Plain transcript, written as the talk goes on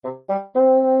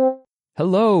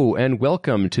Hello, and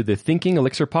welcome to the Thinking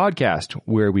Elixir podcast,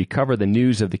 where we cover the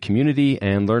news of the community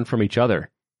and learn from each other.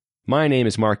 My name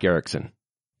is Mark Erickson.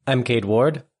 I'm Cade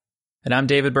Ward. And I'm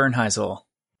David Bernheisel.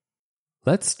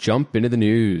 Let's jump into the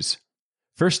news.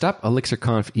 First up,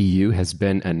 ElixirConf EU has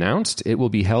been announced. It will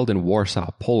be held in Warsaw,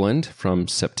 Poland from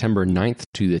September 9th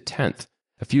to the 10th.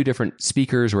 A few different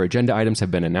speakers or agenda items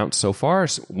have been announced so far.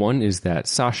 One is that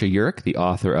Sasha Yurek, the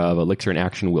author of Elixir in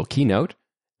Action, will keynote.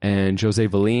 And Jose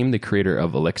Valim, the creator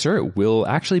of Elixir, will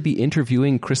actually be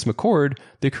interviewing Chris McCord,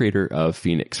 the creator of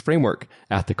Phoenix Framework,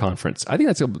 at the conference. I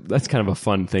think that's kind of a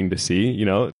fun thing to see, you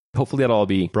know. Hopefully that'll all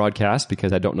be broadcast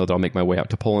because I don't know that I'll make my way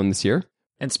out to Poland this year.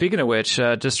 And speaking of which,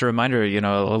 just a reminder,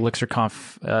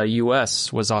 ElixirConf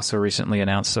US was also recently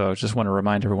announced, so I just want to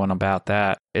remind everyone about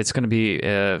that. It's going to be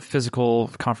a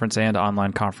physical conference and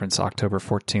online conference October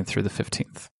 14th through the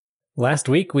 15th. Last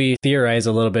week, we theorized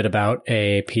a little bit about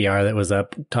a PR that was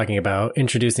up talking about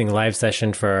introducing live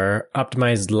session for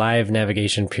optimized live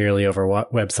navigation purely over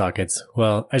WebSockets.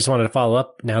 Well, I just wanted to follow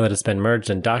up now that it's been merged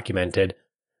and documented.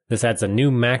 This adds a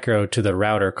new macro to the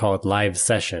router called live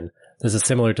session. This is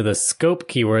similar to the scope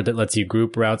keyword that lets you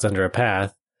group routes under a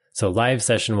path. So live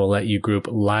session will let you group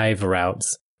live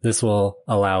routes. This will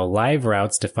allow live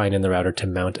routes defined in the router to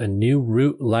mount a new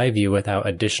route live view without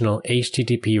additional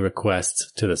HTTP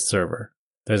requests to the server.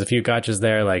 There's a few gotchas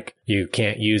there, like you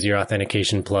can't use your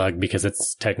authentication plug because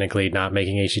it's technically not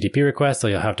making HTTP requests, so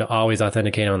you'll have to always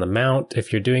authenticate on the mount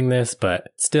if you're doing this, but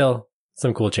still,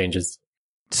 some cool changes.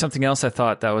 Something else I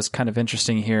thought that was kind of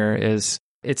interesting here is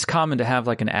it's common to have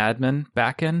like an admin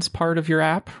backend part of your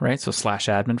app, right? So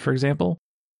 /admin, for example.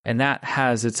 And that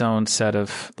has its own set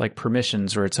of like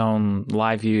permissions or its own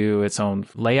live view, its own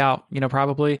layout,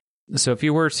 probably. So if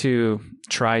you were to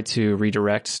try to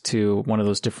redirect to one of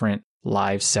those different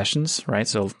live sessions, right?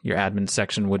 So your admin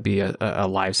section would be a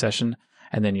live session,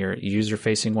 and then your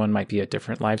user-facing one might be a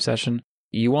different live session.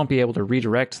 You won't be able to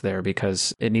redirect there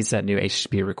because it needs that new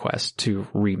HTTP request to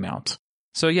remount.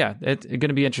 So yeah, it's going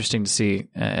to be interesting to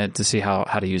see how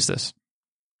to use this.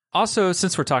 Also,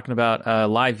 since we're talking about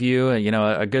live view,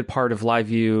 a good part of live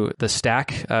view, the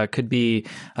stack could be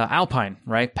Alpine,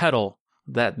 right? Pedal.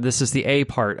 This is the A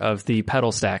part of the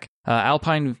pedal stack.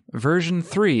 Alpine version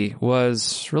 3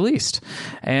 was released.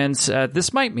 And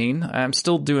this might mean, I'm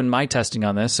still doing my testing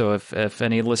on this, so if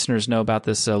any listeners know about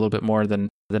this a little bit more than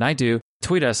I do,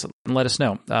 tweet us and let us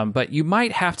know. But you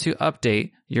might have to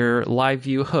update your live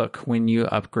view hook when you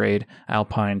upgrade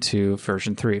Alpine to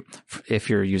version 3 if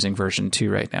you're using version 2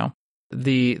 right now.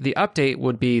 The update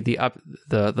would be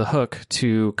the hook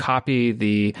to copy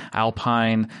the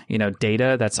Alpine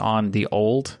data that's on the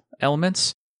old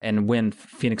elements. And when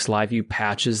Phoenix Live View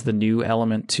patches the new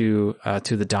element to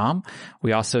the DOM,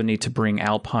 we also need to bring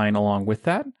Alpine along with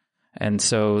that. And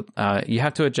so you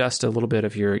have to adjust a little bit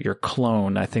of your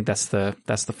clone. I think that's the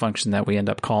function that we end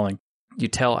up calling. You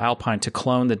tell Alpine to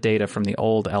clone the data from the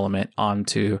old element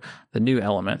onto the new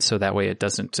element, so that way it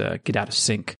doesn't get out of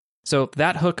sync. So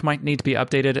that hook might need to be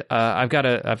updated. I've got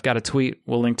a tweet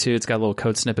we'll link to. It's got a little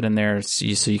code snippet in there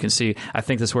so you can see. I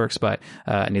think this works, but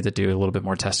I need to do a little bit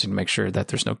more testing to make sure that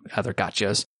there's no other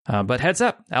gotchas. But heads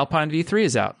up, Alpine v3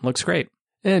 is out. Looks great.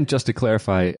 And just to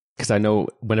clarify, because I know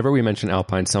whenever we mention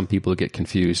Alpine, some people get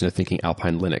confused and are thinking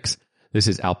Alpine Linux. This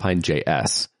is Alpine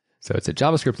JS. So it's a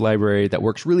JavaScript library that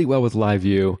works really well with Live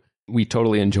View. We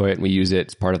totally enjoy it and we use it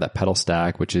as part of that pedal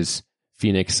stack, which is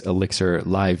Phoenix, Elixir,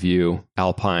 Live View,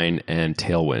 Alpine, and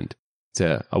Tailwind. It's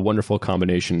a wonderful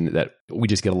combination that we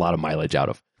just get a lot of mileage out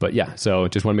of. But yeah, so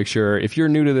just want to make sure if you're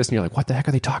new to this and you're like, what the heck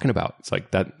are they talking about? It's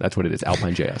like that's what it is,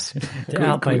 Alpine JS. The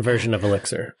Alpine version of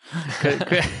Elixir.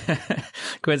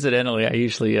 Coincidentally, I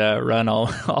usually run all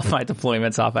my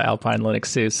deployments off of Alpine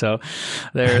Linux too. So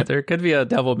there could be a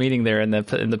double meaning there in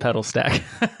the pedal stack.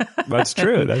 That's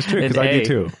true, because I do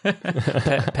too.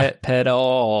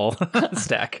 Pedal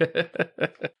stack.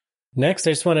 Next,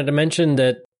 I just wanted to mention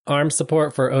that ARM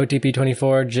support for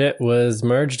OTP24 JIT was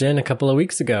merged in a couple of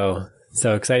weeks ago.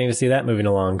 So exciting to see that moving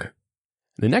along.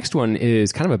 The next one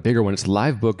is kind of a bigger one. It's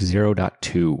Livebook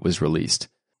 0.2 was released.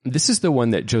 This is the one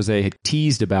that Jose had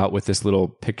teased about with this little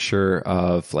picture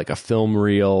of like a film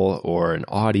reel or an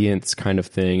audience kind of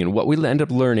thing. And what we end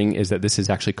up learning is that this is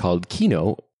actually called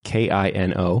Kino,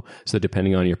 Kino. So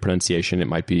depending on your pronunciation, it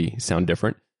might sound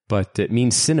different, but it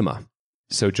means cinema.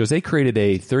 So Jose created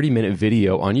a 30-minute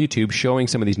video on YouTube showing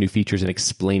some of these new features and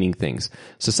explaining things.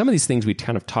 So some of these things we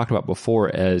kind of talked about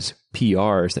before as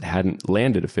PRs that hadn't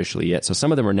landed officially yet. So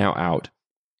some of them are now out.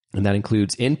 And that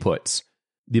includes inputs,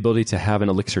 the ability to have an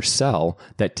Elixir cell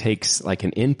that takes like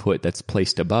an input that's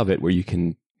placed above it where you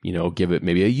can give it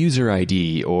maybe a user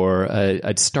ID or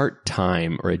a start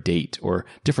time or a date or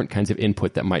different kinds of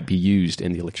input that might be used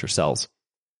in the Elixir cells.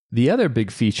 The other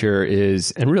big feature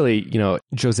is, and really,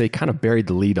 Jose kind of buried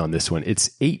the lead on this one. It's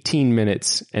 18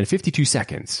 minutes and 52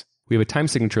 seconds. We have a time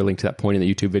signature link to that point in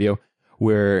the YouTube video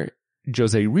where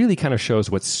Jose really kind of shows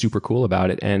what's super cool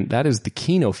about it. And that is the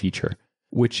Kino feature,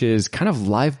 which is kind of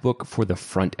Livebook for the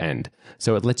front end.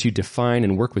 So it lets you define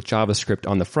and work with JavaScript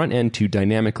on the front end to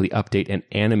dynamically update and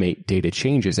animate data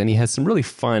changes. And he has some really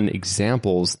fun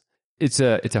examples. It's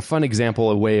a fun example,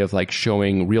 a way of like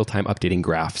showing real-time updating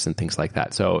graphs and things like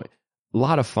that. So a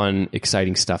lot of fun,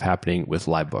 exciting stuff happening with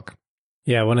Livebook.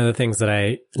 Yeah, one of the things that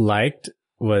I liked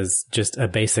was just a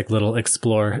basic little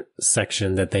explore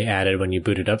section that they added when you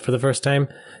boot it up for the first time.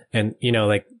 And,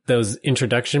 like those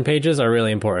introduction pages are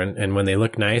really important. And when they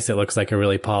look nice, it looks like a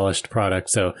really polished product.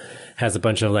 So it has a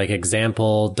bunch of like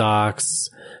example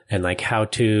docs and like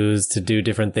how-tos to do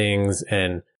different things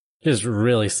and just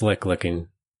really slick looking.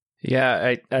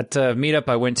 Yeah, at a meetup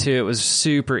I went to, it was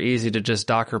super easy to just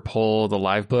Docker pull the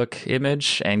Livebook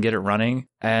image and get it running.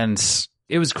 And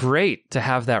it was great to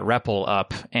have that REPL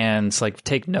up and like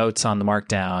take notes on the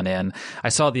markdown. And I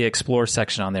saw the explore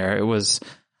section on there.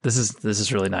 This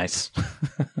is really nice.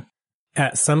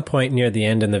 At some point near the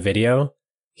end in the video,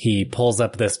 he pulls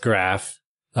up this graph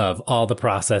of all the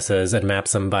processes and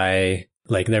maps them by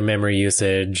like their memory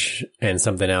usage and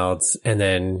something else. And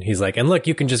then he's like, and look,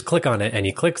 you can just click on it, and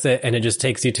he clicks it and it just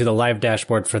takes you to the live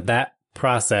dashboard for that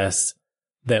process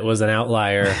that was an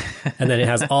outlier. And then it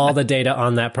has all the data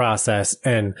on that process.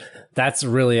 And that's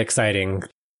really exciting.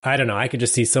 I don't know. I could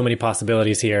just see so many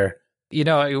possibilities here.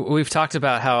 We've talked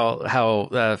about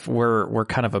how we're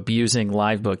kind of abusing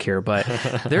Livebook here, but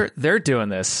they're doing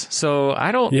this. So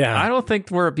I don't think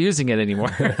we're abusing it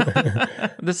anymore.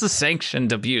 This is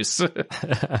sanctioned abuse.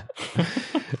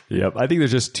 Yep. I think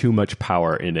there's just too much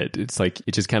power in it. It's like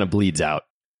it just kind of bleeds out.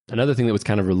 Another thing that was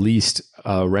kind of released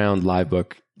around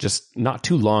Livebook just not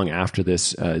too long after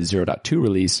this 0.2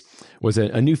 release was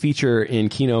a new feature in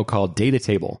Kino called Data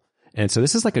Table. And so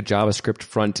this is like a JavaScript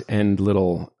front end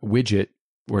little widget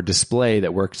or display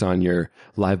that works on your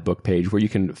Livebook page where you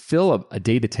can fill a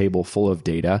data table full of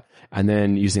data, and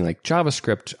then using like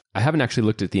JavaScript, I haven't actually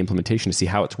looked at the implementation to see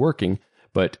how it's working,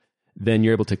 but then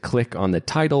you're able to click on the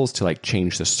titles to like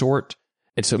change the sort.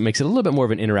 And so it makes it a little bit more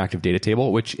of an interactive data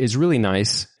table, which is really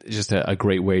nice. It's just a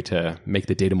great way to make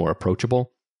the data more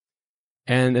approachable.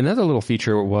 And another little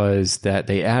feature was that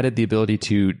they added the ability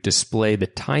to display the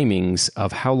timings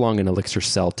of how long an Elixir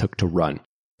cell took to run.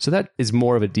 So that is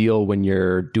more of a deal when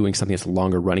you're doing something that's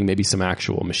longer running, maybe some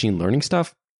actual machine learning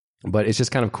stuff. But it's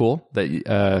just kind of cool that, you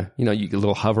get a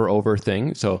little hover over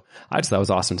thing. So I just thought it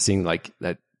was awesome seeing like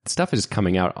that stuff is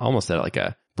coming out almost at like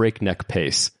a breakneck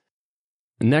pace.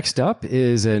 Next up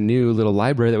is a new little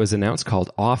library that was announced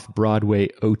called Off-Broadway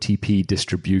OTP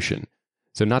Distribution.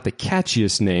 So not the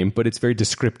catchiest name, but it's very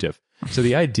descriptive. So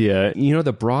the idea,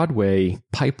 the Broadway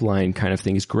pipeline kind of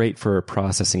thing is great for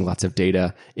processing lots of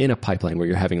data in a pipeline where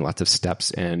you're having lots of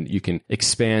steps, and you can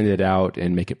expand it out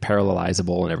and make it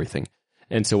parallelizable and everything.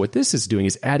 And so what this is doing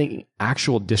is adding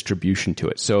actual distribution to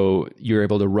it. So you're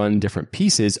able to run different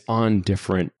pieces on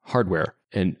different hardware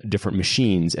and different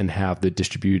machines and have the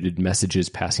distributed messages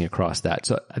passing across that.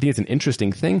 So I think it's an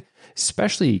interesting thing,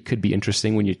 especially could be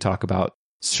interesting when you talk about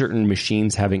certain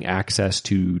machines having access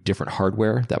to different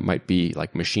hardware that might be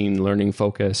like machine learning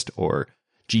focused or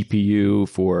GPU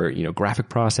for, graphic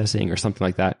processing or something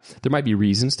like that. There might be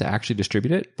reasons to actually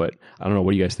distribute it, but I don't know.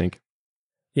 What do you guys think?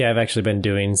 Yeah, I've actually been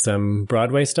doing some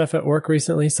Broadway stuff at work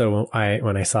recently. So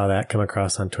when I saw that come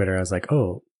across on Twitter, I was like,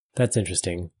 oh, that's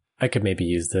interesting. I could maybe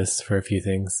use this for a few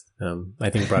things. I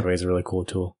think Broadway is a really cool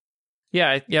tool.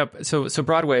 Yeah. So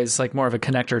Broadway is like more of a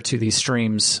connector to these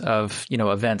streams of,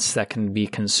 events that can be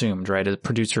consumed, right? A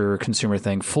producer consumer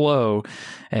thing. Flow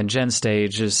and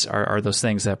GenStage are those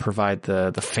things that provide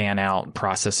the fan out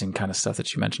processing kind of stuff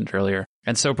that you mentioned earlier.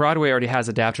 And so Broadway already has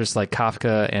adapters like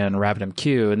Kafka and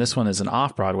RabbitMQ, and this one is an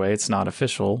off Broadway. It's not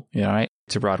official, right,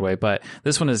 to Broadway, but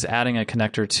this one is adding a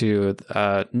connector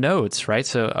to nodes, right?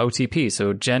 So OTP,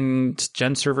 so Gen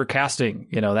server casting,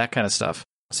 that kind of stuff.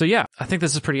 So yeah, I think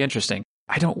this is pretty interesting.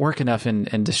 I don't work enough in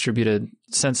distributed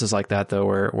senses like that though,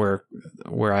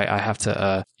 where I have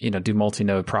to do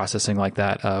multi-node processing like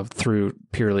that through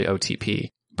purely OTP.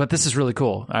 But this is really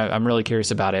cool. I'm really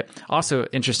curious about it. Also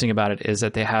interesting about it is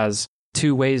that it has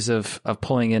two ways of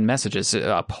pulling in messages: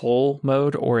 a pull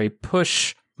mode or a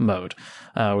push mode,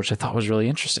 which I thought was really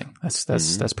interesting.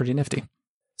 That's pretty nifty.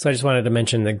 So I just wanted to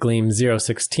mention that Gleam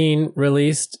 016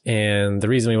 released, and the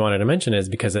reason we wanted to mention it is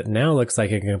because it now looks like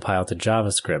it can compile to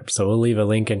JavaScript. So we'll leave a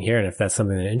link in here, and if that's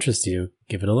something that interests you,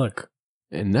 give it a look.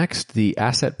 And next, the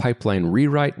asset pipeline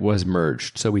rewrite was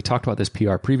merged. So we talked about this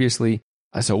PR previously.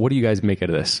 So what do you guys make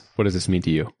out of this? What does this mean to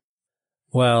you?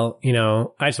 Well,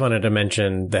 I just wanted to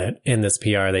mention that in this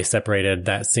PR, they separated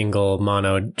that single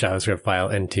mono JavaScript file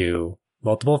into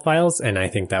multiple files. And I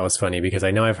think that was funny because I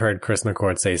know I've heard Chris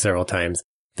McCord say several times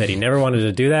that he never wanted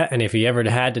to do that. And if he ever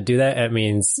had to do that, it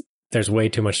means there's way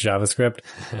too much JavaScript.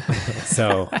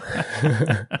 So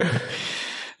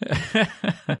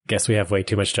guess we have way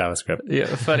too much JavaScript.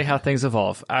 Yeah, funny how things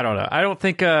evolve. I don't know. I don't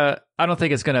think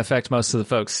it's going to affect most of the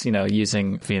folks,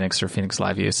 using Phoenix or Phoenix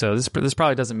Live View. So this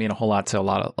probably doesn't mean a whole lot to a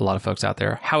lot of folks out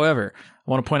there. However,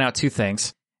 I want to point out two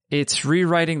things. It's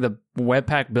rewriting the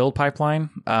Webpack build pipeline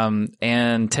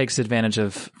and takes advantage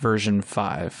of version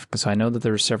 5. So I know that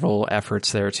there are several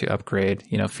efforts there to upgrade,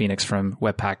 Phoenix from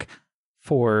Webpack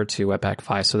 4 to Webpack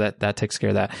 5. So that takes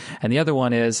care of that. And the other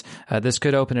one is this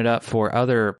could open it up for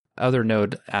other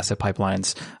node asset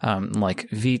pipelines like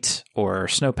Vite or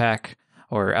Snowpack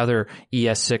or other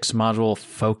ES6 module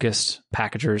focused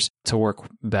packagers to work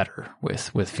better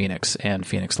with Phoenix and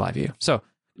Phoenix Live View. So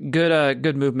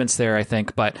good movements there, I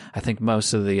think. But I think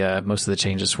most of the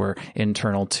changes were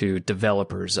internal to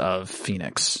developers of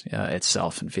Phoenix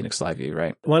itself and Phoenix Live View,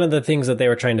 right? One of the things that they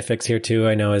were trying to fix here too,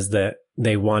 I know, is that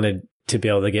they wanted to be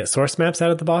able to get source maps out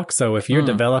of the box. So if you're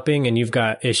developing and you've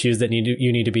got issues that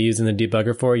you need to be using the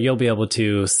debugger for, you'll be able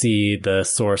to see the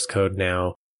source code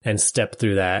now and step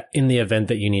through that in the event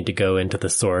that you need to go into the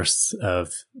source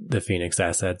of the Phoenix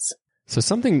assets. So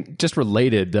something just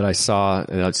related that I saw,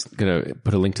 and I was going to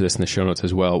put a link to this in the show notes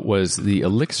as well, was the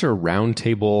Elixir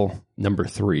Roundtable number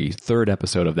 3, third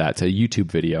episode of that. It's a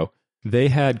YouTube video. They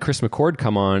had Chris McCord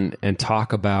come on and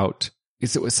talk about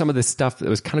some of the stuff that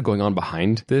was kind of going on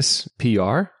behind this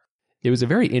PR. It was a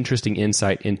very interesting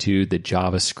insight into the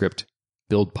JavaScript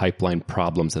build pipeline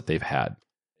problems that they've had.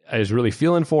 I was really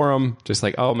feeling for them, just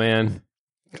like, oh man,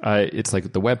 it's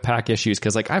like the Webpack issues,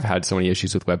 because like I've had so many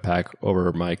issues with Webpack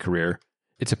over my career.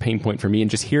 It's a pain point for me, and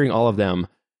just hearing all of them,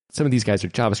 some of these guys are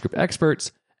JavaScript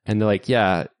experts, and they're like,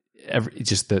 yeah, it's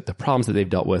just the problems that they've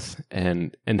dealt with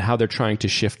and how they're trying to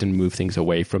shift and move things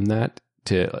away from that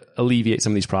to alleviate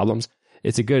some of these problems.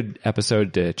 It's a good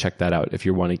episode to check that out if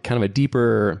you're wanting kind of a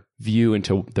deeper view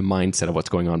into the mindset of what's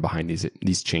going on behind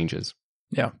these changes.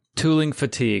 Yeah. Tooling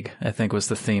fatigue, I think, was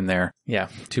the theme there. Yeah.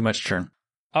 Too much churn.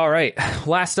 All right.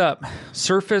 Last up,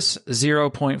 Surface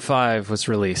 0.5 was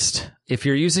released. If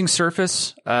you're using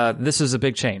Surface, this is a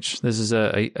big change. This is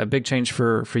a big change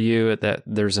for you. That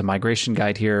there's a migration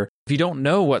guide here. If you don't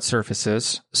know what Surface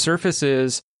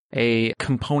is a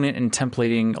component and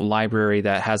templating library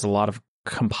that has a lot of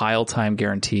compile time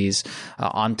guarantees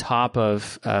on top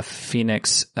of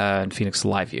Phoenix and Phoenix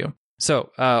Live View.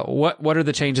 So what are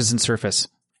the changes in Surface?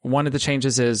 One of the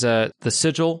changes is the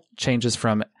sigil changes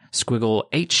from squiggle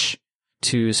H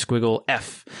to squiggle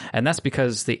F. And that's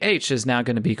because the H is now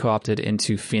going to be co-opted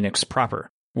into Phoenix proper.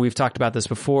 We've talked about this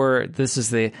before. This is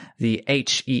the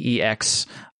HEEX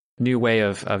new way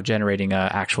of generating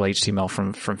actual HTML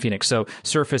from Phoenix. So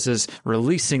Surface is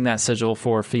releasing that sigil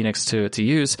for Phoenix to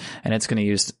use, and it's going to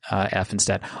use F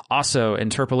instead. Also,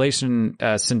 interpolation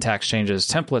syntax changes,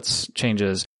 templates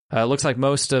changes. It looks like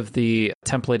most of the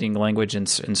templating language in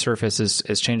Surface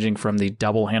is changing from the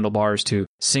double handlebars to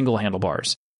single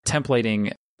handlebars.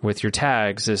 Templating with your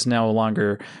tags is no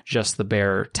longer just the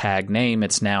bare tag name.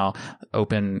 It's now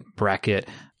open bracket,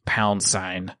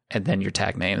 £, and then your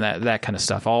tag name, that kind of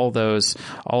stuff. All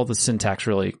the syntax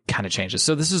really kind of changes.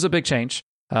 So this is a big change.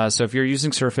 So if you're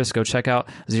using Surface, go check out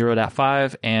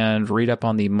 0.5 and read up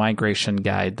on the migration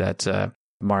guide that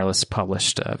Marlis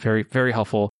published. Very, very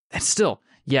helpful. And still,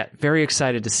 yet very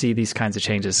excited to see these kinds of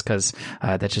changes, because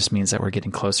that just means that we're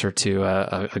getting closer to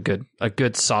a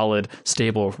good, solid,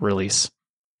 stable release.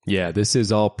 Yeah, this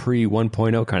is all pre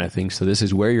 1.0 kind of thing. So this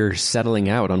is where you're settling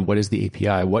out on what is the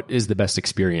API, what is the best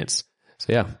experience.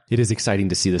 So yeah, it is exciting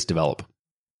to see this develop.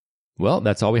 Well,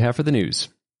 that's all we have for the news.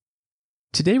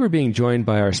 Today we're being joined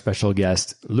by our special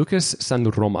guest, Lucas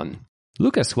Sandroman.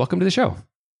 Lucas, welcome to the show.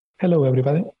 Hello,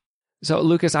 everybody. So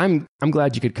Lucas, I'm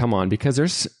glad you could come on,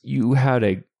 because you had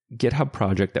a GitHub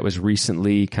project that was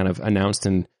recently kind of announced,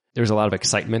 and there was a lot of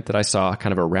excitement that I saw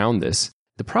kind of around this.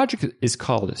 The project is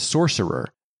called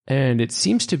Sorcerer. And it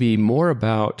seems to be more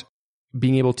about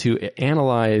being able to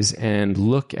analyze and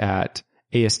look at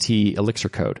AST Elixir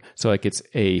code. So like it's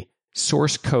a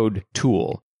source code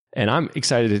tool. And I'm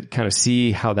excited to kind of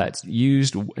see how that's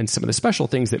used and some of the special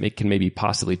things that it can maybe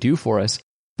possibly do for us.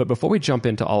 But before we jump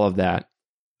into all of that,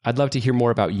 I'd love to hear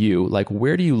more about you. Like,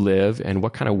 where do you live and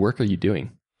what kind of work are you doing?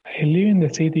 I live in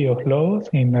the city of Lobos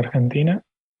in Argentina.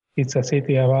 It's a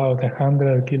city about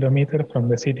 100 kilometers from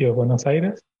the city of Buenos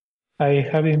Aires. I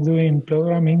have been doing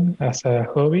programming as a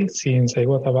hobby since I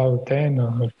was about 10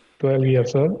 or 12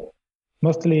 years old,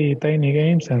 mostly tiny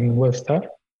games and web stuff.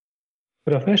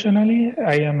 Professionally,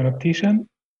 I am an optician.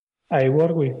 I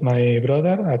work with my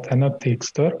brother at an optic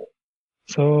store.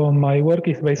 So my work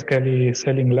is basically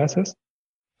selling glasses.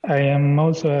 I am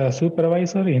also a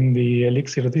supervisor in the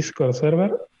Elixir Discord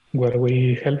server, where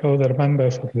we help other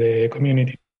members of the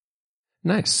community.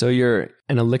 Nice. So you're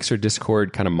an Elixir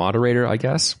Discord kind of moderator, I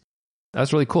guess?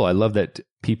 That's really cool. I love that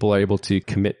people are able to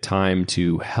commit time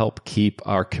to help keep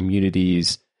our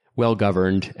communities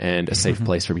well-governed and a safe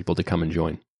place for people to come and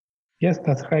join. Yes,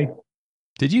 that's right.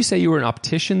 Did you say you were an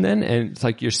optician then? And it's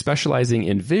like you're specializing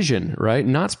in vision, right?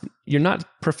 You're not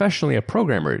professionally a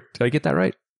programmer. Did I get that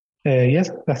right? Yes,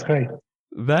 that's right.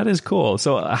 That is cool.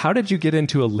 So how did you get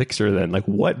into Elixir then? Like,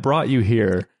 what brought you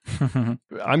here?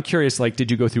 I'm curious, like,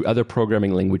 did you go through other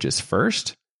programming languages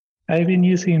first? I've been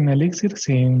using Elixir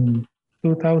since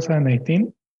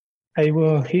 2018. I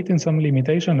was hitting some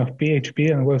limitation of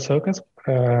PHP and WebSockets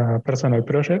for personal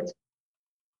projects.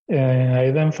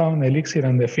 I then found Elixir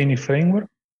and the Fini framework,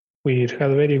 which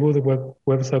had very good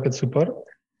WebSocket support,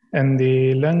 and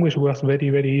the language was very,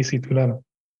 very easy to learn.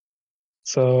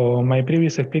 So my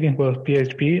previous experience was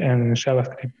PHP and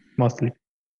JavaScript mostly.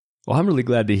 Well, I'm really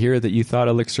glad to hear that you thought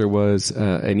Elixir was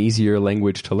an easier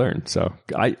language to learn. So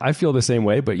I feel the same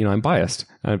way, but I'm biased.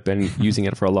 I've been using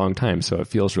it for a long time, so it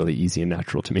feels really easy and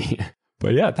natural to me.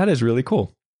 But yeah, that is really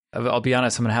cool. I'll be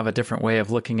honest, I'm going to have a different way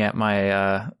of looking at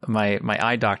my my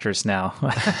eye doctors now.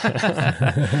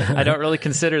 I don't really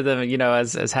consider them,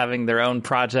 as having their own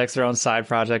projects, their own side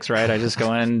projects, right? I just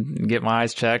go in, get my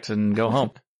eyes checked, and go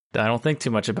home. I don't think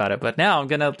too much about it. But now I'm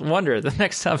going to wonder the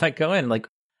next time I go in, like,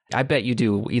 I bet you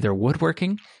do either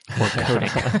woodworking or coding.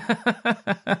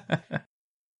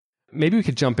 Maybe we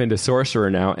could jump into Sorcerer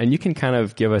now, and you can kind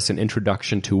of give us an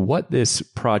introduction to what this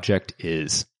project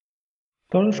is.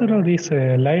 Sorcerer is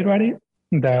a library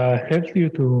that helps you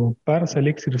to parse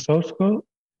Elixir source code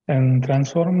and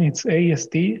transform its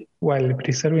AST while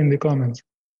preserving the comments.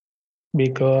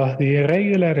 Because the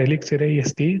regular Elixir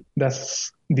AST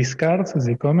discards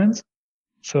the comments.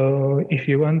 So if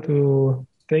you want to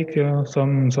take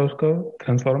some source code,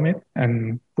 transform it,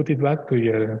 and put it back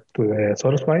to the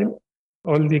source file,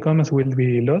 all the comments will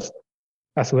be lost,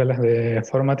 as well as the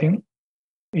formatting.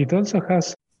 It also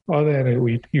has other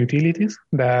utilities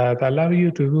that allow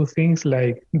you to do things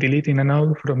like deleting a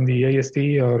node from the AST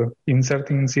or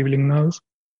inserting sibling nodes,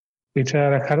 which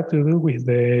are hard to do with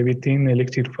the built-in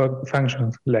Elixir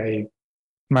functions like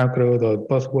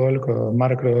macro.postwalk or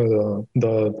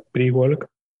macro.prewalk.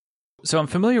 So I'm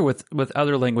familiar with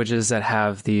other languages that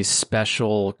have these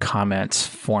special comment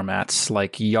formats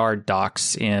like yard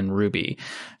docs in Ruby.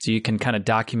 So you can kind of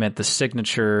document the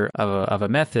signature of a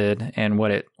method and what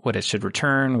it should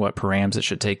return, what params it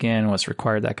should take in, what's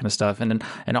required, that kind of stuff. And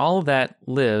all of that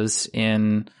lives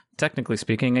in, technically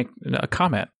speaking, a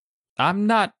comment. I'm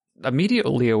not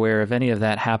immediately aware of any of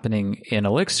that happening in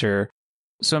Elixir.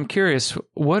 So I'm curious,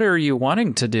 what are you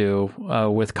wanting to do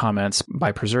with comments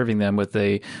by preserving them with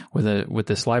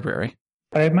this library?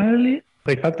 Primarily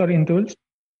refactoring tools.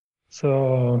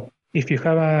 So if you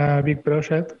have a big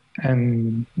project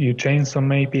and you change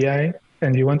some API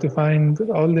and you want to find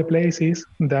all the places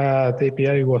that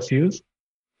API was used,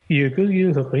 you could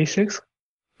use rejects,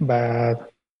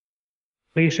 but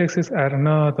rejects are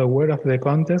not aware of the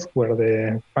context where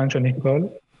the function is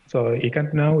called. So you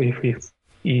can't know if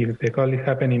the call is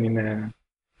happening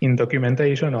in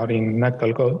documentation or in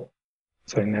actual code,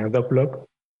 so in a doc log.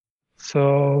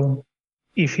 So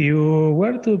if you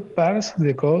were to parse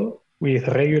the code with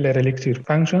regular Elixir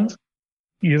functions,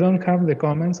 you don't have the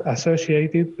comments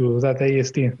associated to that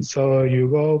AST. So you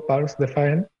go parse the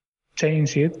file,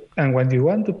 change it, and when you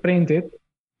want to print it,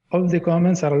 all the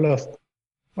comments are lost.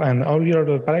 And all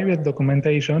your private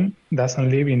documentation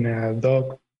doesn't live in a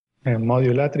doc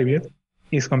module attribute,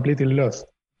 is completely lost.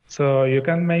 So you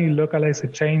can make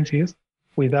localized changes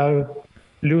without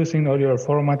losing all your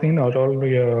formatting or all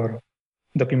your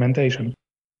documentation.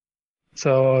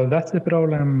 So that's the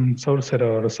problem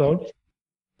Sorcerer solves.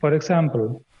 For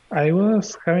example, I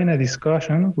was having a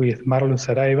discussion with Marlon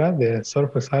Saraiva, the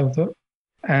Surface author,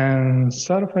 and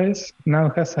Surface now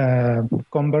has a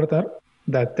converter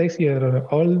that takes your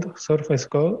old Surface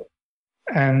code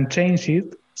and change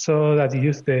it so that you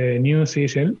use the new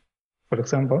C-shell, for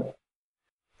example.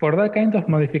 For that kind of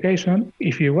modification,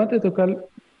 if you wanted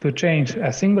to change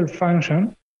a single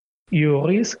function, you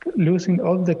risk losing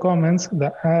all the comments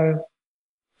that are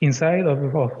inside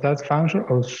of that function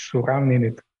or surrounding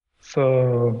it.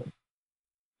 So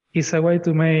it's a way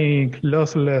to make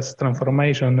lossless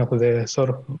transformation of the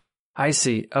source. I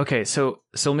see. Okay, so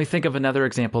let me think of another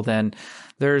example then.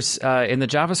 There's in the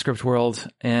JavaScript world,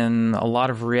 in a lot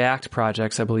of React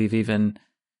projects, I believe even,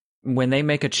 when they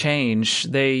make a change,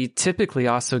 they typically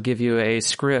also give you a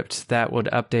script that would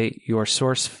update your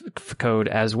source code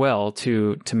as well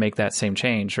to make that same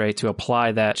change, right? To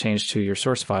apply that change to your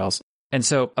source files. And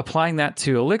so applying that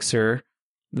to Elixir,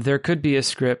 there could be a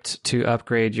script to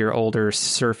upgrade your older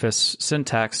Surface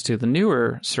syntax to the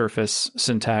newer Surface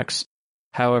syntax.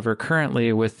 However,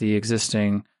 currently with the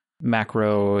existing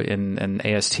macro and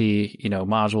AST,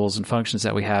 modules and functions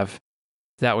that we have,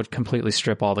 that would completely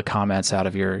strip all the comments out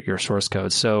of your source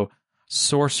code. So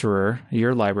Sorcerer,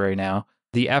 your library now,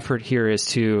 the effort here is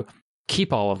to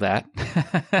keep all of that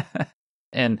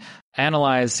and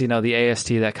analyze, the AST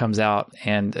that comes out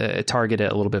and target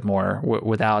it a little bit more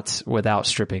without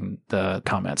stripping the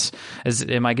comments.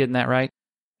 Am I getting that right?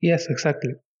 Yes,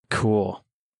 exactly. Cool.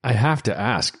 I have to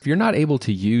ask, if you're not able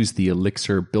to use the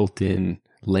Elixir built-in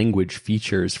language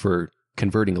features for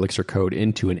converting Elixir code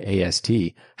into an AST,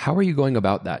 how are you going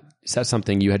about that? Is that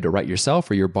something you had to write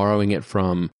yourself, or you're borrowing it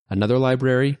from another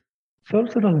library?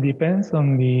 Sorcerer depends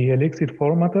on the Elixir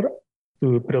formatter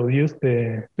to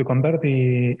convert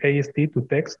the AST to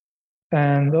text,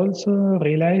 and also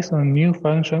relies on new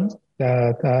functions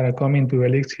that are coming to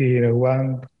Elixir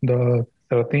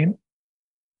 1.13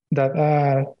 that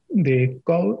are the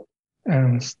code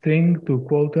and string to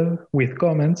quoted with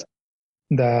comments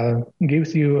that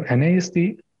gives you an AST,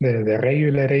 the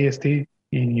regular AST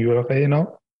you already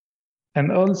know,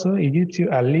 and also it gives you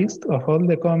a list of all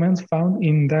the comments found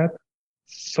in that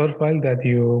source file that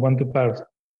you want to parse.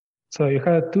 So you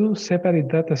have two separate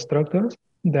data structures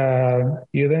that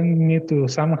you then need to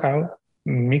somehow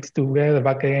mix together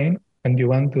back again when you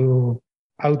want to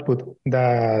output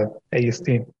the AST.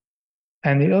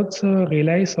 And it also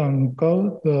relies on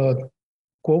code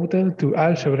quoted to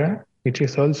algebra, which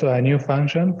is also a new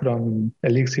function from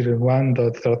Elixir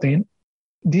 1.13.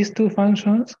 These two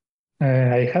functions,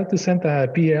 I had to send a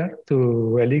PR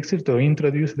to Elixir to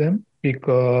introduce them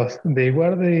because they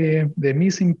were the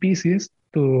missing pieces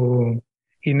to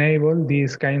enable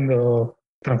these kind of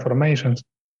transformations.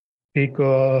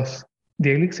 Because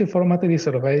the Elixir formatter is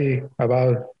already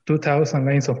about 2,000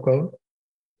 lines of code.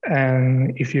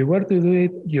 And if you were to do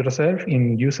it yourself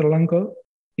in userland code,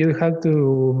 you have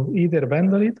to either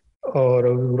bundle it or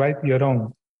write your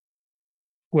own.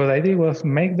 What I did was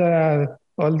make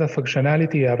all the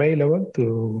functionality available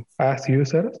to us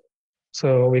users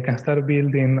so we can start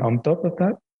building on top of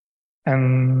that.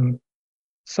 And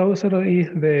Sorcerer is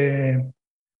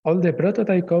all the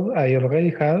prototype code I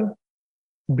already had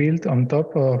built on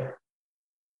top of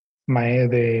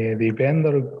the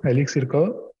vendor Elixir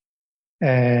code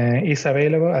is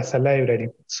available as a library.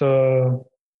 So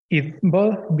it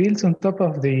both builds on top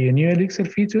of the new Elixir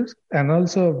features and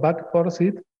also backports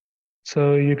it,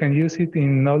 so you can use it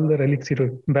in older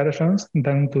Elixir versions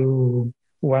down to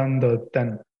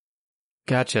 1.10.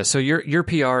 Gotcha. So your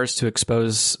PRs to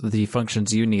expose the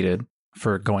functions you needed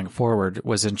for going forward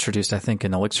was introduced, I think,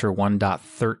 in Elixir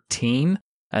 1.13.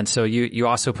 And so you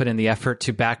also put in the effort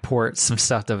to backport some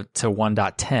stuff to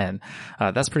 1.10.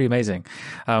 That's pretty amazing.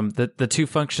 The two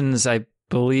functions I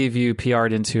believe you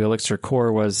PR'd into Elixir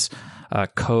Core was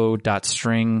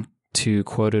code.string to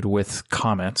quoted with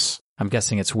comments. I'm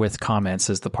guessing it's with comments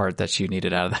is the part that you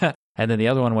needed out of that. And then the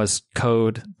other one was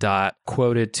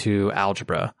code.quoted to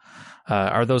algebra.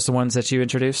 Are those the ones that you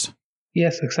introduced?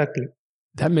 Yes, exactly.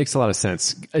 That makes a lot of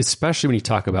sense, especially when you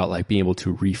talk about like being able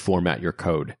to reformat your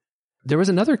code. There was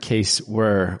another case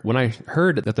where when I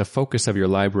heard that the focus of your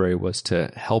library was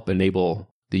to help enable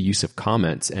the use of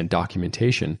comments and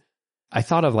documentation, I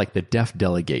thought of like the def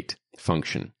delegate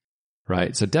function,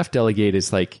 right? So def delegate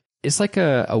is like, it's like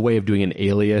a way of doing an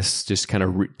alias, just kind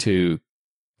of to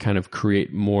kind of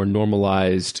create more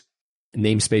normalized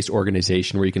namespace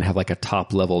organization where you can have like a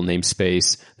top level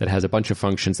namespace that has a bunch of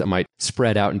functions that might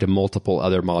spread out into multiple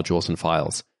other modules and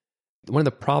files. One of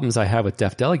the problems I have with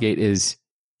def delegate is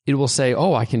it will say,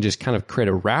 oh, I can just kind of create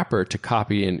a wrapper to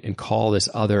copy and call this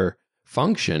other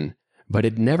function, but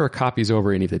it never copies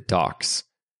over any of the docs.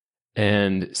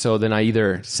 And so then I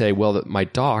either say, well, my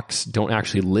docs don't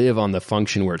actually live on the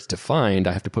function where it's defined.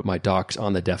 I have to put my docs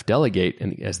on the def delegate,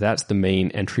 and as that's the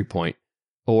main entry point.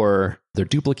 Or they're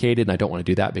duplicated, and I don't want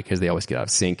to do that because they always get out of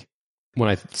sync. When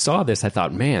I saw this, I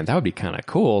thought, man, that would be kind of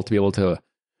cool to be able to,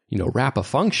 wrap a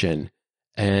function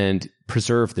and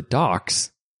preserve the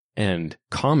docs and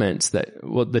comments that,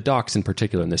 well, the docs in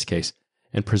particular in this case,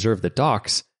 and preserve the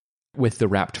docs with the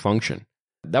wrapped function.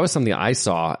 That was something I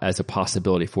saw as a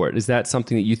possibility for it. Is that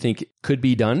something that you think could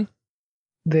be done?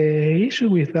 The issue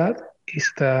with that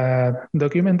is that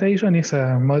documentation is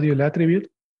a module attribute,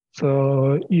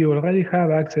 so you already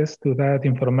have access to that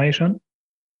information.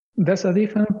 There's a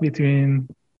difference between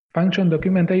function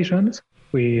documentations,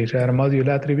 which are module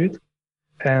attributes,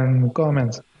 and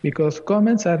comments, because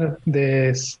comments are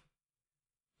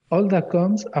all that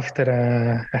comes after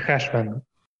a hash value.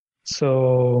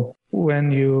 So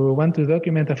when you want to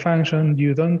document a function,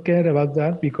 you don't care about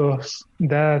that because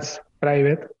that's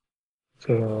private.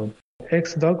 So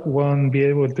Xdoc won't be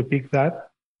able to pick that.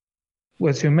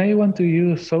 What you may want to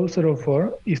use Sorcerer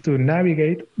for is to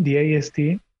navigate the AST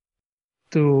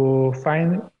to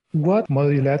find what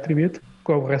module attribute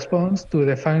corresponds to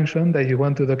the function that you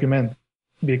want to document.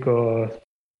 Because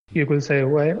you could say,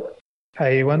 well,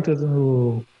 I want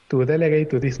to delegate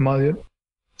to this module.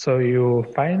 So you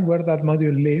find where that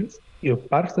module lives, you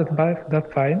parse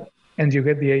that file, and you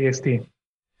get the AST.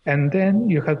 And then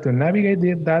you have to navigate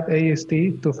that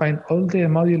AST to find all the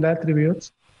module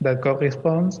attributes that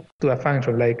corresponds to a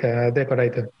function, like a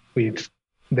decorator, which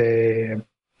the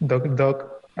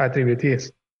doc attribute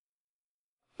is.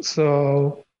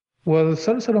 So what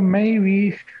Sorcerer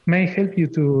may help you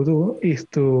to do is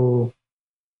to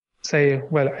say,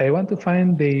 well, I want to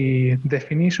find the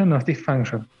definition of this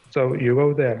function. So you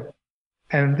go there.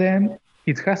 And then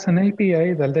it has an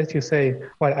API that lets you say,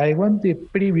 well, I want the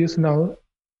previous node.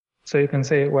 So you can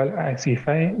say, well,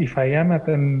 if I am at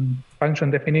a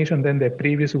function definition, then the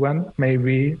previous one may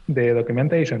be the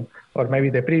documentation, or maybe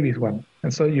the previous one.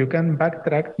 And so you can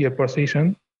backtrack your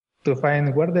position to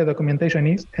find where the documentation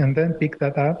is, and then pick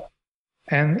that up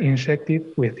and inject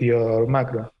it with your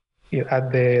macro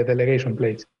at the delegation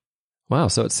place. Wow.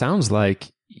 So it sounds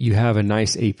like you have a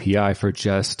nice API for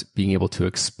just being able to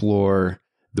explore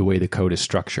the way the code is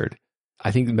structured.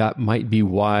 I think that might be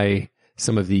why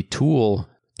some of the tool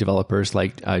developers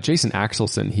like Jason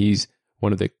Axelson, he's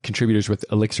one of the contributors with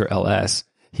Elixir LS.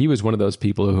 He was one of those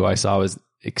people who I saw was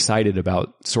excited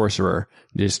about Sorcerer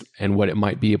and what it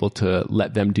might be able to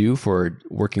let them do for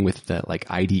working with the like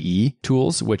IDE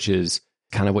tools, which is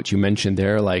kind of what you mentioned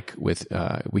there, like with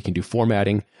we can do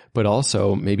formatting, but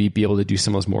also maybe be able to do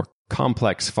some of those more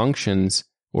complex functions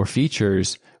or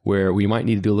features where we might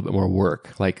need to do a little bit more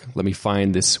work. Like, let me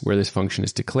find where this function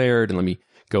is declared, and let me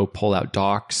go pull out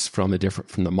docs from the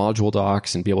module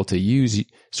docs and be able to use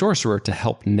Sorcerer to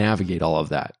help navigate all of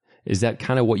that. Is that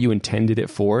kind of what you intended it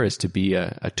for, is to be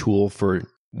a tool for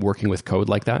working with code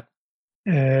like that?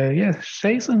 Yes,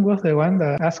 Jason was the one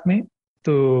that asked me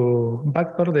to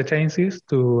backdoor the changes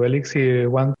to Elixir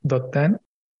 1.10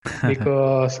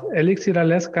 because Elixir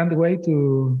LS can't wait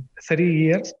to 3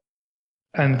 years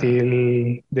until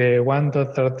the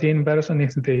 1.13 version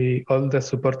is the oldest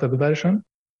supported version.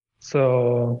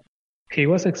 So he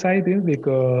was excited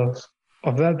because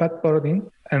of that backporting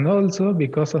and also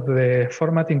because of the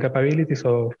formatting capabilities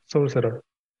of Sorcerer.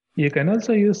 You can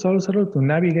also use Sorcerer to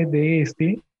navigate the AST,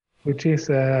 which is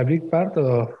a big part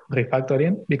of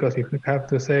refactoring, because you have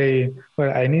to say,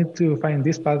 well, I need to find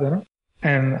this pattern,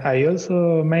 and I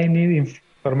also may need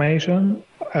information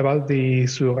about the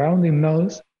surrounding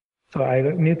nodes. So I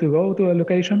need to go to a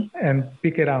location and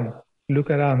look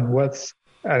around what's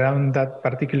around that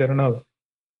particular node,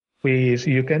 which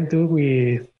you can do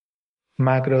with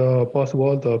macro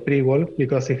post-vault or pre-vault,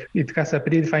 because if it has a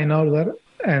predefined order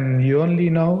and you only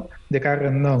know the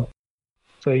current node.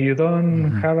 So you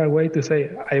don't have a way to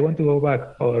say, I want to go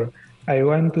back, or I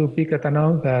want to pick at a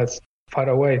node that's far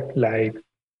away, like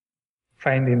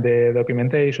finding the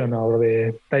documentation or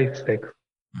the type spec.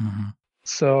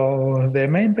 So the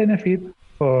main benefit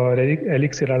for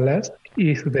Elixir LS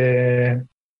is the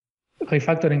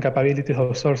refactoring capabilities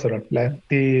of Sorcerer. Like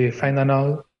find a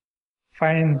node,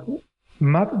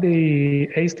 map the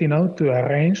AST node to a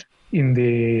range in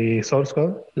the source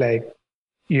code. Like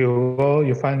you go,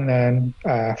 you find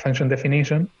a function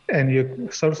definition,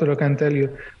 and Sorcerer can tell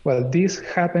you, well, this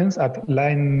happens at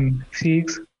line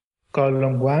 6,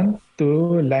 column 1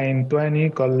 to line 20,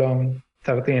 column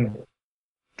 13,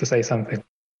 to say something.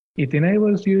 It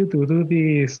enables you to do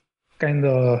this kind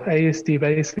of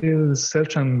AST-based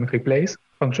search and replace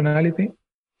functionality,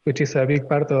 which is a big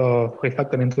part of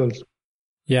refactoring tools.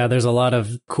 Yeah, there's a lot of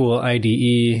cool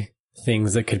IDE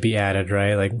things that could be added,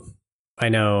 right? Like, I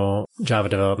know Java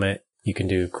development, you can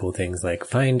do cool things like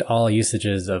find all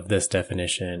usages of this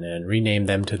definition and rename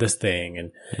them to this thing.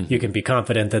 And you can be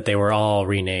confident that they were all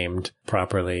renamed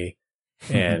properly.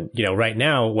 And, right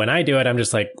now when I do it, I'm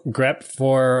just like grep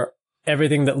for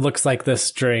everything that looks like this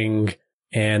string,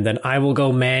 and then I will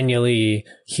go manually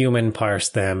human parse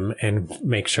them and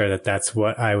make sure that that's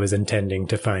what I was intending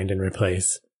to find and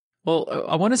replace. Well,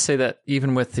 I want to say that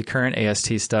even with the current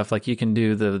AST stuff, like you can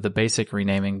do the basic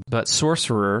renaming, but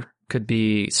Sorcerer could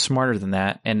be smarter than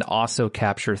that and also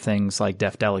capture things like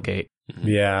def delegate.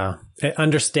 Yeah. It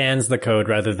understands the code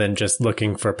rather than just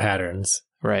looking for patterns.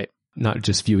 Right. Not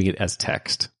just viewing it as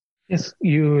text. Yes,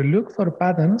 you look for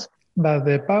patterns, but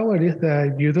the power is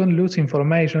that you don't lose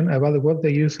information about what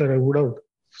the user wrote.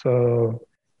 So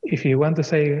if you want to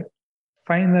say,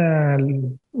 find a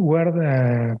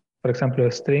word, for example,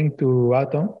 a string to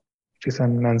atom, which is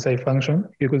an unsafe function,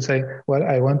 you could say, well,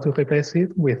 I want to replace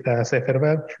it with a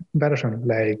safer version,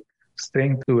 like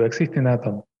string to existing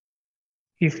atom.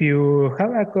 If you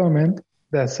have a comment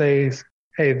that says,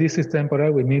 hey, this is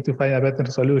temporal, we need to find a better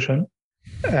solution,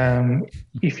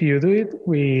 if you do it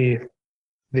with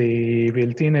the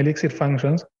built-in Elixir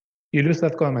functions, you lose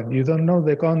that comment. You don't know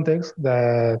the context,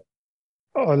 that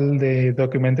all the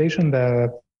documentation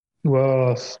that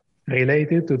was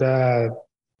related to that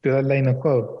line of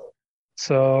code.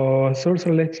 So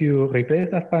Sorcerer lets you replace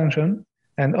that function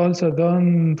and also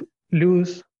don't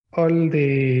lose all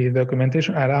the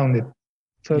documentation around it.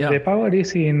 So the power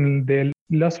is in the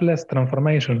lossless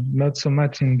transformation, not so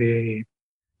much in the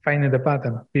finding the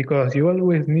pattern, because you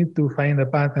always need to find the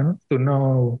pattern to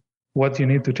know what you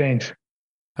need to change.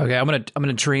 Okay, I'm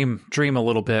gonna dream a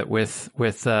little bit with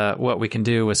what we can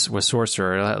do with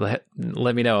Sorcerer.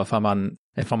 Let me know if I'm on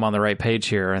the right page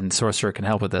here, and Sorcerer can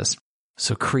help with this.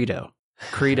 So Credo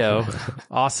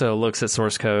also looks at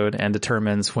source code and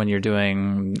determines when you're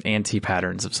doing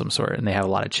anti-patterns of some sort, and they have a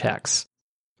lot of checks.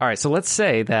 All right, so let's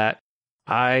say that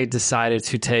I decided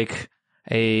to take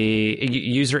a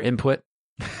user input,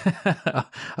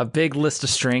 a big list of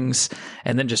strings,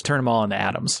 and then just turn them all into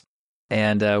atoms.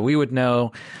 And we would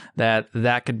know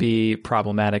that could be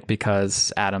problematic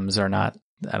because atoms are not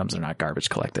garbage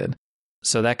collected.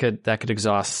 So that could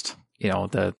exhaust,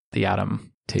 the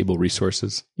atom table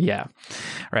resources. Yeah,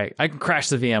 right. I can crash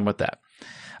the VM with that.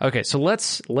 Okay, so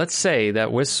let's say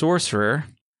that with Sorcerer,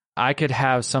 I could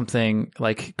have something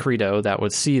like Credo that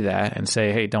would see that and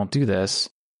say, hey, don't do this.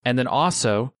 And then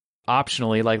also,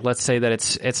 optionally, like let's say that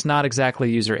it's not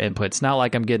exactly user input. It's not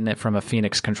like I'm getting it from a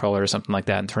Phoenix controller or something like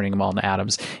that and turning them all into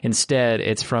atoms. Instead,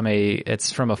 it's from a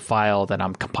file that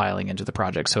I'm compiling into the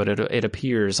project. So it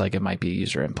appears like it might be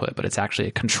user input, but it's actually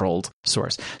a controlled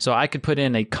source. So I could put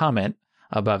in a comment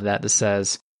above that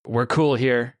says, we're cool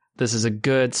here. This is a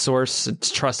good source,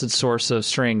 it's trusted source of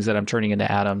strings that I'm turning into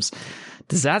atoms.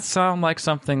 Does that sound like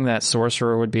something that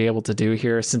Sorcerer would be able to do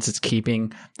here, since it's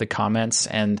keeping the comments,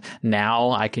 and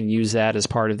now I can use that as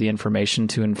part of the information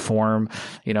to inform,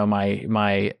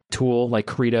 my tool like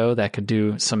Credo that could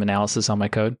do some analysis on my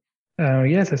code?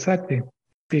 Yes, exactly.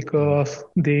 Because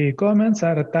the comments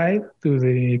are tied to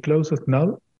the closest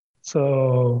node.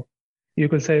 So you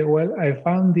could say, well, I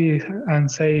found this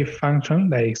unsafe function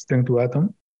like string to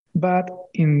atom. But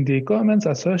in the comments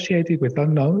associated with that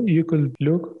node, you could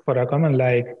look for a comment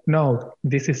like node,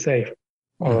 this is safe,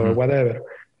 or whatever.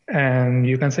 And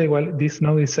you can say, well, this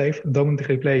node is safe, don't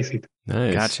replace it.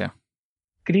 Nice. Gotcha.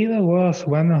 Credo was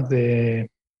one of the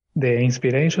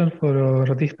inspiration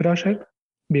for this project,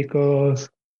 because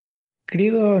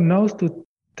Credo knows to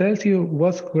tell you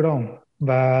what's wrong,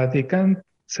 but it can't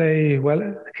say,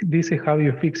 well, this is how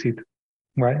you fix it,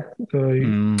 right?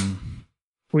 So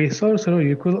with Sorcerer,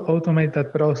 you could automate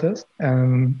that process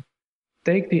and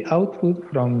take the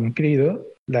output from Credo,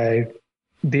 like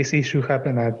this issue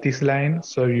happened at this line,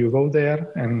 so you go there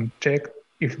and check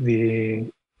if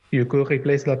you could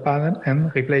replace that pattern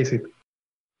and replace it.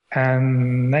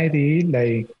 And IDE,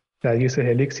 like that uses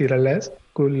Elixir LS,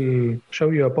 could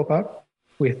show you a pop-up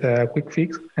with a quick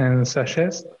fix and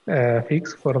suggest a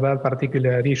fix for that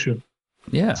particular issue.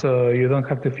 Yeah. So you don't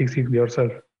have to fix it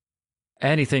yourself.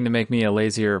 Anything to make me a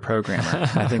lazier programmer.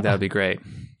 I think that would be great.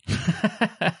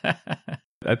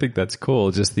 I think that's cool.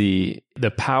 Just the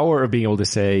power of being able to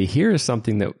say, here is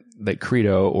something that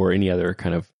Credo or any other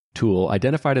kind of tool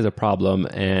identified as a problem,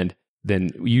 and then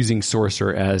using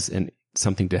Sorcerer as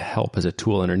something to help as a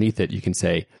tool underneath it, you can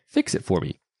say, fix it for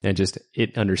me. And just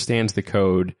it understands the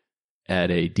code at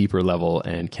a deeper level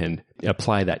and can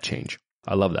apply that change.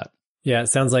 I love that. Yeah, it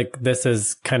sounds like this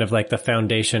is kind of like the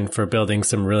foundation for building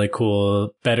some really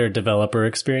cool, better developer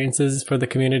experiences for the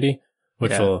community,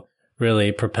 which will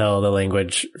really propel the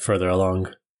language further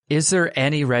along. Is there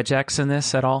any regex in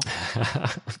this at all?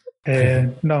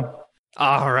 No.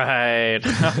 All right.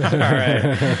 All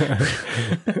right.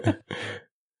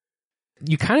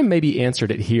 You kind of maybe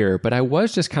answered it here, but I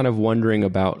was just kind of wondering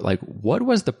about like, what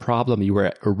was the problem you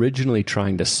were originally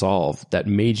trying to solve that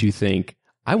made you think,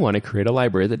 I want to create a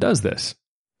library that does this?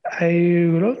 I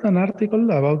wrote an article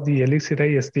about the Elixir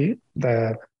AST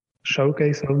that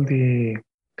showcase all the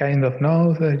kind of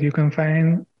nodes that you can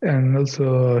find and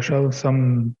also show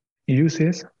some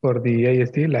uses for the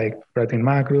AST like writing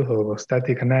macros or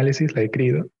static analysis like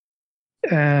Credo.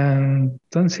 And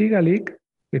Tom Sigalik,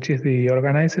 which is the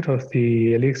organizer of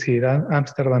the Elixir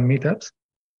Amsterdam meetups,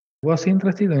 was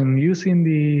interested in using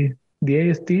the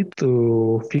AST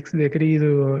to fix the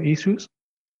Credo issues.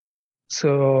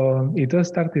 So it all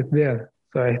started there.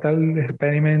 So I started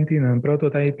experimenting and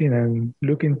prototyping and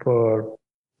looking for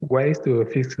ways to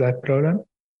fix that problem.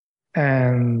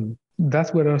 And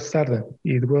that's where I started.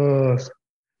 It was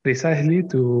precisely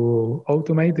to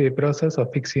automate the process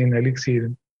of fixing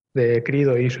Elixir, the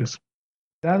Credo issues.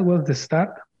 That was the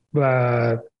start,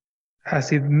 but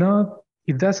as it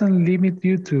doesn't limit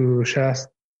you to just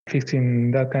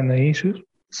fixing that kind of issues.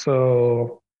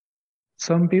 So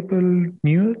some people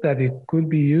knew that it could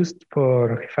be used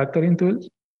for refactoring tools.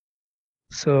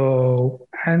 So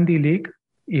Andy Leak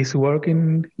is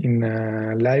working in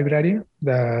a library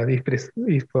that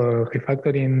is for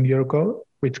refactoring your code,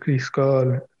 which is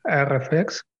called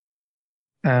RFX.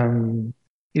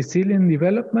 It's still in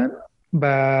development,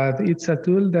 but it's a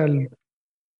tool that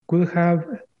could have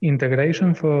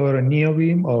integration for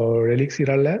NeoBeam or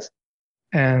ElixirRLS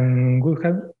and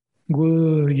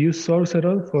would use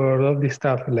Sorcerer for all this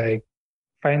stuff, like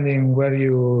finding where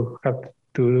you have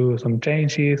to do some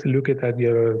changes, look at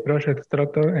your project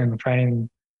structure, and find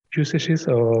usages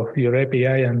of your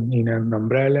API and in an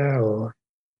umbrella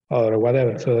or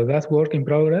whatever. So that's work in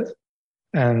progress,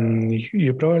 and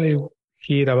you probably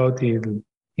hear about it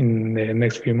in the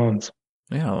next few months.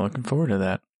 Yeah, looking forward to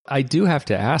that. I do have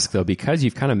to ask, though, because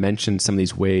you've kind of mentioned some of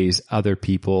these ways other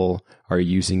people are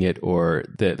using it or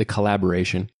the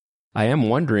collaboration. I am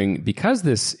wondering, because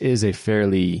this is a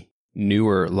fairly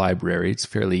newer library, it's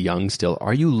fairly young still,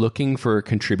 are you looking for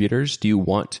contributors? Do you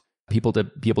want people to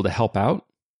be able to help out?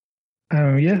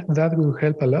 Yeah, that will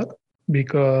help a lot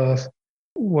because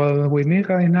what we need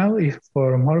right now is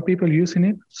for more people using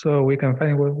it so we can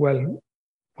find, well,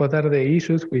 what are the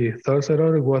issues with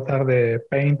Sorcerer, what are the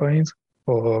pain points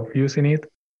of using it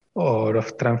or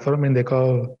of transforming the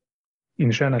code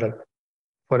in general.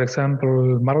 For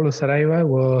example, Marlos Saraiva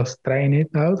was trying it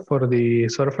out for the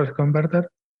surface converter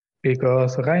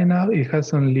because right now it has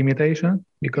some limitation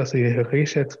because it is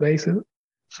regex based.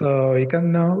 So it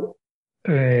can know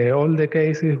all the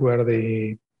cases where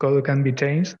the code can be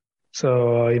changed.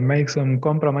 So it makes some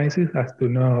compromises as to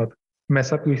not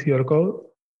mess up with your code,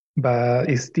 but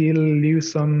it still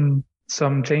leaves some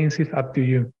changes up to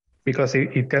you because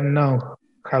it can know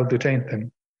how to change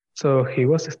them. So he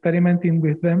was experimenting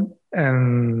with them,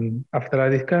 and after a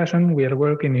discussion, we are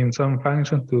working in some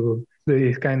functions to do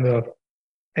this kind of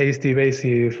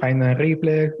AST-based find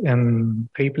and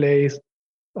replace,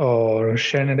 or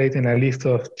generating a list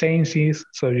of changes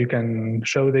so you can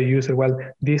show the user, well,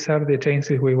 these are the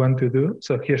changes we want to do,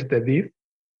 so here's the diff.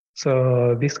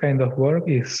 So this kind of work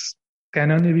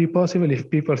can only be possible if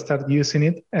people start using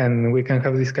it and we can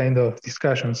have this kind of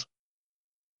discussions.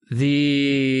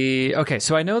 Okay,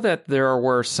 so I know that there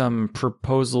were some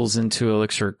proposals into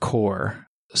Elixir Core.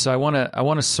 So I want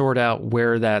to sort out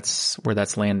where that's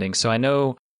landing. So I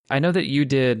know that you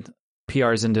did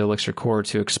PRs into Elixir Core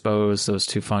to expose those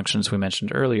two functions we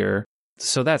mentioned earlier.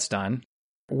 So that's done.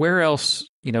 Where else,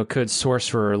 could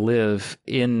Sorcerer live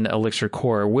in Elixir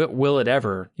Core? Will it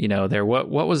ever, there?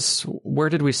 Where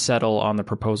did we settle on the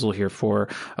proposal here for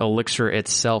Elixir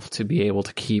itself to be able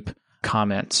to keep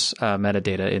comments,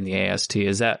 metadata in the AST?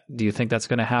 Do you think that's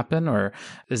going to happen, or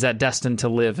is that destined to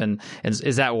live? And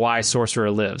is that why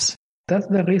Sorcerer lives? That's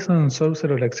the reason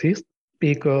Sorcerer exists,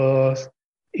 because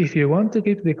if you want to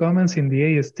keep the comments in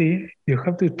the AST, you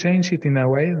have to change it in a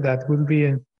way that would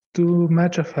be too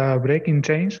much of a breaking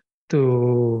change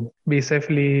to be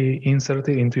safely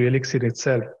inserted into Elixir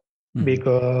itself. Mm-hmm.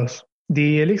 Because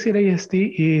the Elixir AST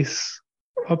is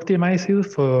optimized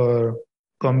for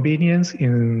convenience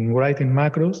in writing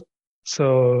macros,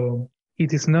 so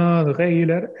it is not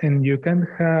regular, and you can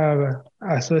have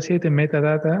associated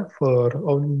metadata for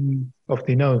all of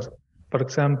the nodes. For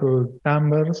example,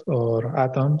 numbers or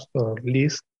atoms or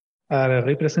lists are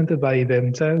represented by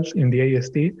themselves in the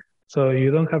AST, so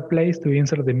you don't have place to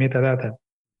insert the metadata.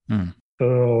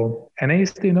 So an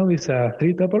AST node is a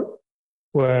 3-tuple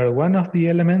where one of the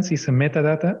elements is a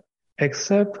metadata,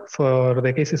 except for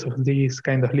the cases of these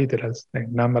kind of literals, like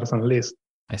numbers and lists.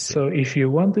 I see. So if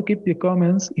you want to keep the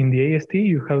comments in the AST,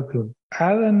 you have to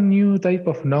add a new type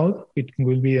of node, which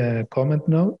will be a comment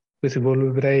node, which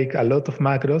will break a lot of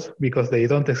macros because they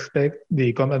don't expect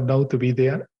the comment node to be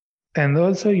there. And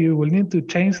also you will need to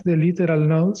change the literal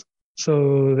nodes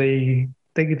so they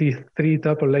take the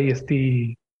 3-tuple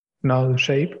AST node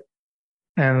shape.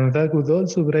 And that would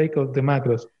also break out the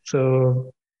macros.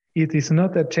 So it is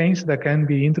not a change that can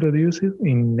be introduced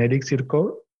in Elixir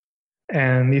code.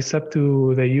 And it's up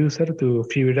to the user to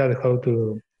figure out how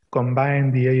to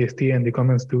combine the AST and the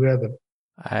comments together.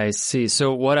 I see.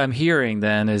 So what I'm hearing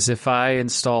then is if I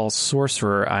install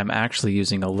Sorcerer, I'm actually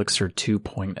using Elixir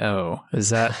 2.0. Does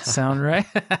that sound right?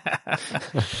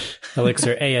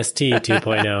 Elixir AST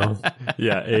 2.0.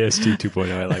 Yeah, AST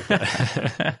 2.0. I like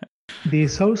that. The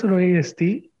Sorcerer AST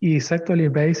is actually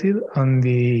based on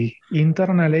the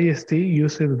internal AST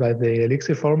used by the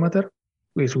Elixir formatter,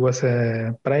 which was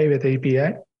a private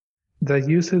API that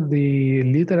uses the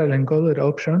literal encoder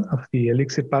option of the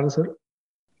Elixir parser.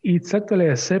 It's actually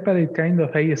a separate kind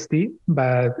of AST,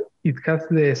 but it has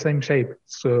the same shape.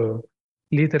 So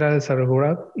literals are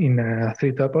wrapped in a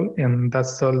 3-tuple, and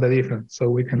that's all the difference. So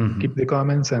we can keep the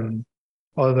comments and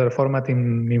other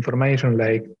formatting information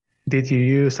like did you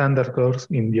use underscores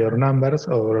in your numbers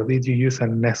or did you use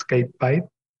an escape byte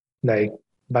like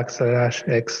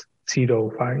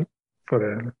 \x05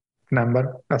 for a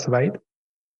number as byte.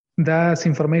 That's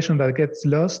information that gets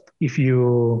lost if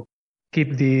you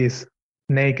keep these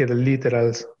naked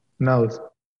literals nodes.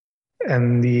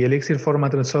 And the Elixir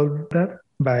formatter solved that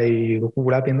by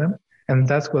wrapping them, and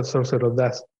that's what Sorcerer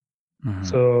does.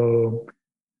 So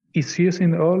it's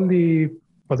using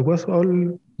what was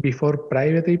all before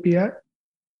private API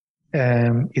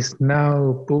is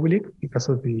now public because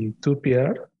of the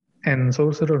 2PR, and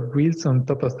Sorcerer builds on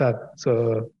top of that.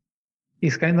 So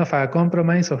it's kind of a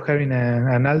compromise of having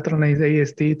an alternate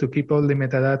AST to keep all the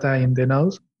metadata in the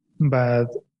nodes, but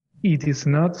it is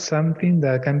not something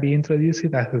that can be introduced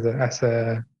as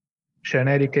a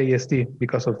generic AST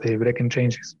because of the breaking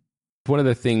changes. One of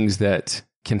the things that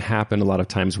can happen a lot of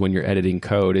times when you're editing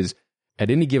code is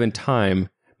at any given time,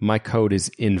 my code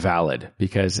is invalid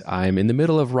because I'm in the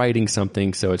middle of writing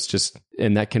something. So it's just,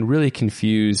 and that can really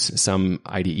confuse some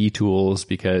IDE tools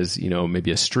because,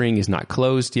 maybe a string is not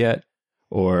closed yet,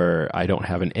 or I don't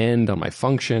have an end on my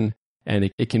function,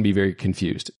 and it can be very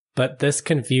confused. But this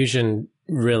confusion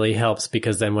really helps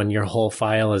because then when your whole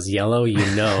file is yellow, you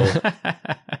know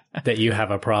that you have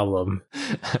a problem.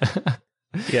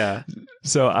 Yeah.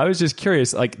 So I was just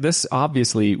curious, this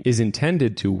obviously is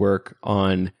intended to work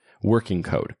on working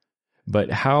code,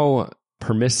 but how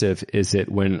permissive is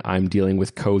it when I'm dealing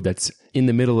with code that's in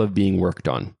the middle of being worked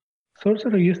on?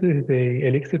 Sorcerer uses the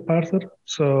Elixir parser,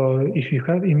 so if you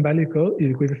have invalid code,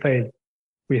 it will fail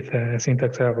with a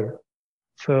syntax error.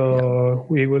 So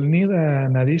we will need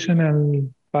an additional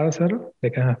parser,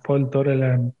 like a fault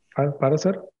tolerant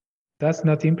parser. That's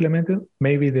not implemented.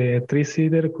 Maybe the tree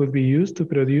seeder could be used to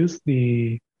produce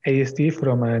the AST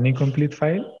from an incomplete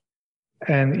file.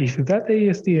 And if that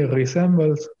AST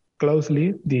resembles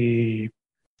closely the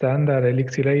standard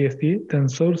Elixir AST, then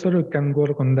Sorcerer can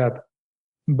work on that.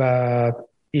 But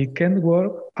it can't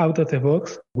work out of the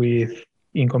box with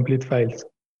incomplete files.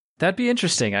 That'd be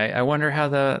interesting. I wonder how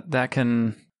that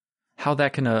can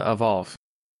evolve.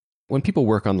 When people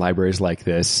work on libraries like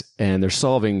this and they're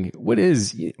solving what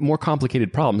is more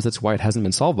complicated problems, that's why it hasn't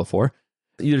been solved before.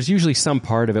 There's usually some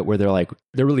part of it where they're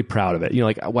really proud of it.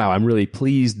 Wow, I'm really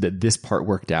pleased that this part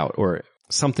worked out, or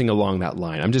something along that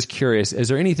line. I'm just curious, is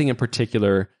there anything in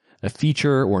particular, a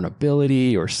feature or an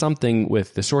ability or something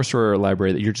with the Sorcerer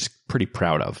library that you're just pretty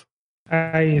proud of?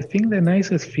 I think the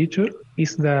nicest feature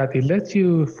is that it lets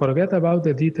you forget about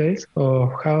the details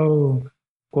of how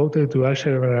quoted to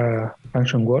Azure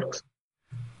function works.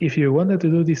 If you wanted to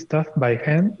do this stuff by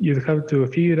hand, you'd have to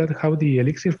figure out how the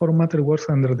Elixir formatter works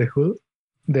under the hood,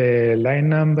 the line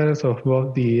numbers of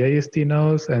both the AST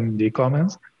nodes and the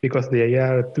comments, because they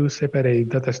are two separate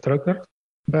data structures.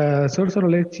 But Sorcerer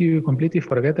lets you completely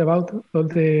forget about all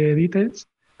the details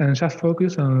and just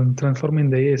focus on transforming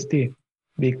the AST,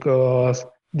 because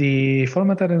the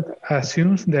formatter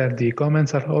assumes that the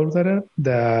comments are ordered,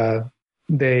 that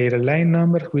their line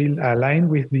numbers will align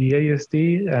with the AST,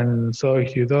 and so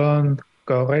if you don't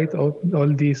correct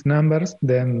all these numbers,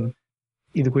 then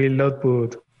it will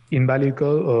output invalid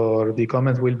code or the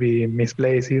comments will be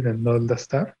misplaced and all that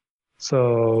stuff.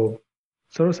 So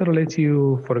Sorcerer lets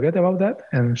you forget about that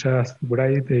and just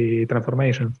write the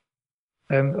transformation.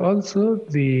 And also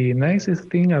the nicest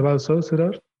thing about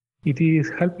Sorcerer, it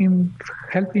is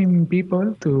helping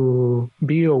people to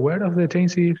be aware of the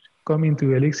changes coming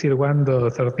to Elixir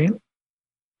 1.13.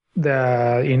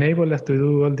 that enable us to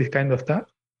do all this kind of stuff.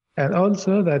 And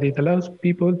also that it allows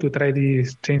people to try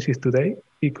these changes today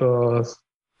because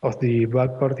of the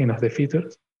backporting of the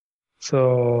features.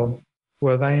 So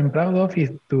what I'm proud of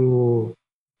is to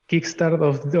kickstart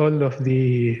all of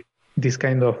this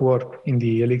kind of work in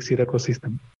the Elixir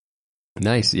ecosystem.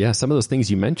 Nice. Yeah, some of those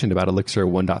things you mentioned about Elixir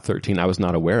 1.13 I was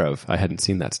not aware of. I hadn't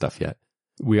seen that stuff yet.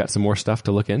 We got some more stuff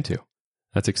to look into.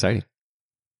 That's exciting.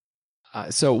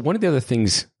 So one of the other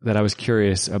things that I was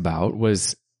curious about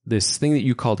was this thing that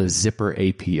you called a zipper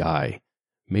API.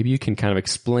 Maybe you can kind of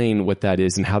explain what that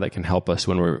is and how that can help us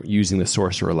when we're using the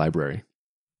Sorcerer library.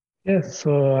 Yes,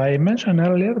 so I mentioned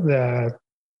earlier that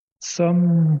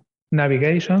some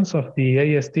navigations of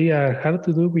the AST are hard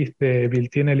to do with the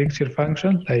built-in Elixir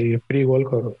functions like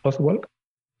pre-walk or post-walk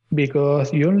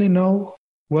because you only know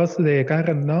what's the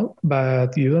current node,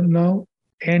 but you don't know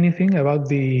anything about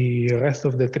the rest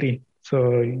of the tree.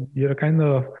 So you're kind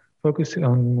of focused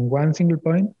on one single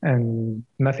point and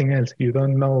nothing else. You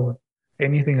don't know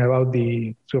anything about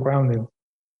the surroundings.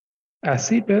 A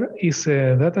zipper is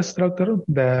a data structure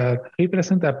that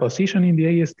represents a position in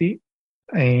the AST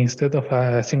instead of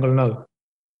a single node.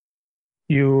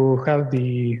 You have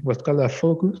what's called a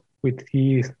focus, which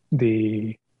is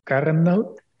the current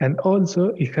node, and also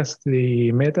it has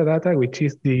the metadata, which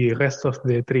is the rest of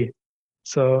the tree.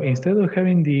 So instead of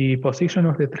having the position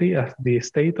of the tree as the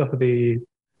state of the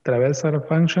traversal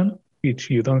function, which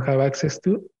you don't have access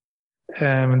to,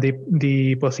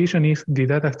 the position is the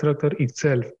data structure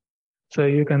itself. So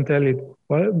you can tell it,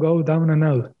 well, go down a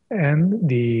node, and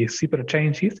the zipper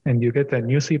changes, and you get a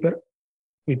new zipper,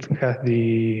 which has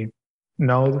the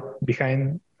node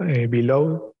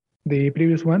below the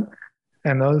previous one,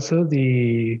 and also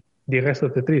the rest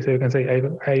of the tree. So you can say,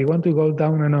 I want to go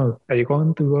down a node, I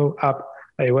want to go up,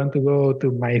 I want to go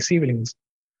to my siblings,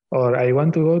 or I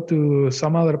want to go to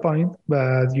some other point,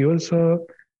 but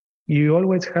you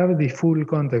always have the full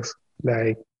context,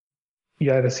 like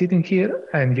you are sitting here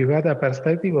and you got a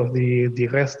perspective of the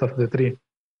rest of the tree.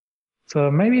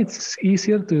 So maybe it's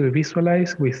easier to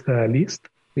visualize with a list,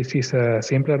 which is a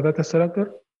simpler data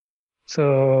structure.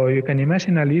 So you can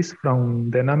imagine a list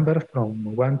from the numbers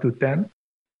from 1 to 10,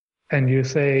 and you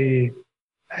say,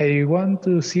 I want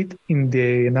to sit in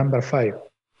the number 5.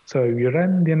 So if you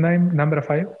run the number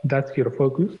 5, that's your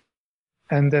focus.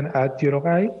 And then at your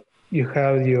right, you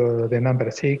have the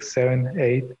number 6, 7,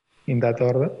 8 in that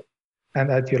order. And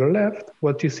at your left,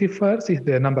 what you see first is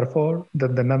the number 4,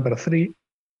 then the number 3.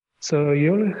 So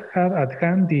you'll have at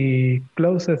hand the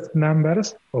closest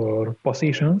numbers or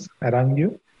positions around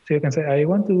you. So you can say, I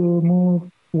want to move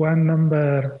one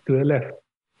number to the left.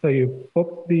 So you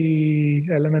pop the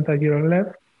element at your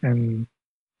left, and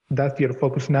that's your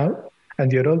focus now.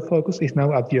 And your old focus is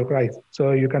now at your right.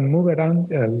 So you can move around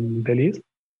the list.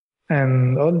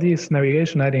 And all these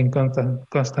navigation are in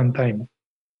constant time.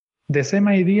 The same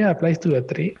idea applies to a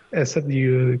tree, except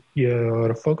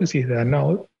your focus is the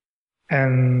node,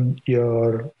 and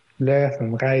your left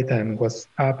and right and what's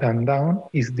up and down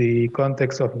is the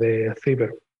context of the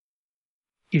zipper.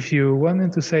 If you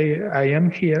wanted to say, I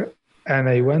am here, and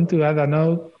I want to add a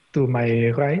node to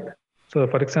my right, so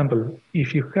for example,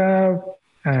 if you have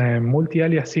a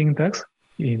multi-alias syntax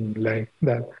in like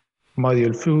that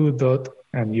module foo dot,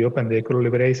 and you open the curly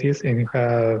braces and you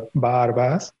have bar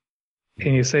bus,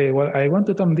 and you say, well, I want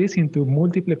to turn this into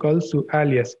multiple calls to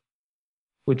alias,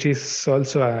 which is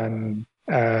also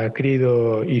a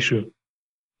Credo issue.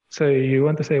 So you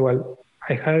want to say, well,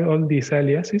 I have all these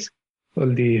aliases, all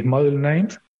the module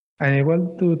names, and I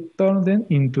want to turn them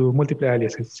into multiple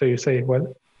aliases. So you say,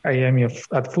 well, I am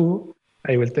at foo,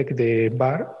 I will take the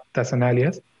bar, that's an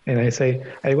alias, and I say,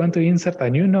 I want to insert a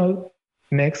new node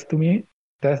next to me,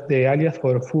 that's the alias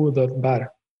for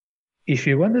foo.bar. If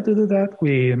you wanted to do that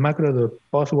with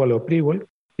macro.postwalk or prewalk,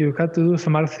 you have to do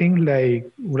smart things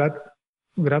like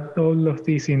grab all of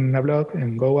these in a block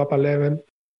and go up a level,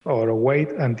 or wait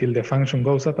until the function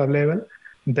goes up a level,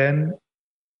 then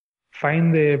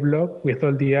find the block with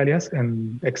all the alias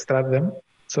and extract them.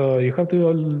 So you have to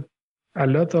do a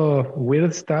lot of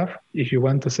weird stuff if you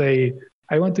want to say,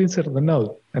 I want to insert the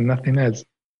node and nothing else.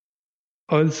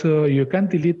 Also, you can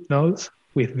delete nodes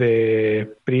with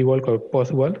the pre-walk or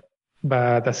post-walk,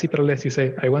 but as zipperless, you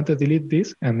say, I want to delete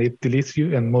this, and it deletes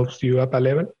you and moves you up a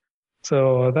level.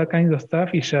 So that kind of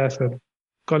stuff is just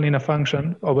calling a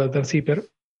function over the zipper,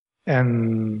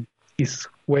 and it's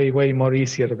way, way more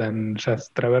easier than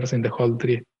just traversing the whole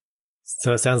tree.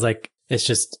 So it sounds like it's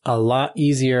just a lot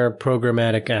easier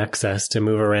programmatic access to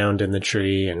move around in the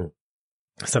tree, and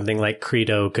something like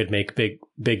Credo could make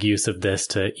big use of this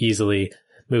to easily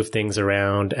move things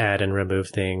around, add and remove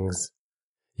things.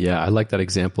 Yeah, I like that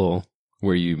example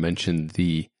where you mentioned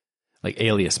the like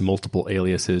alias, multiple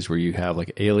aliases, where you have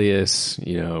like alias,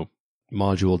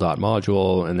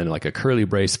 module.module, and then like a curly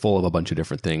brace full of a bunch of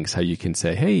different things. How you can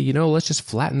say, hey, let's just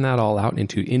flatten that all out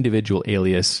into individual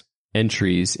alias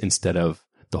entries instead of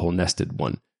the whole nested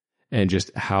one. And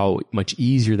just how much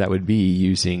easier that would be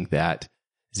using that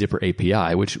Zypper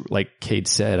API, which, like Cade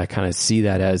said, I kind of see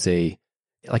that as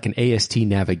like an AST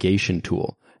navigation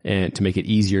tool, and to make it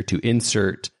easier to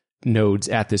insert nodes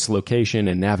at this location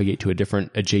and navigate to a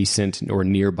different adjacent or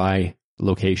nearby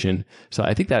location. So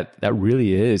I think that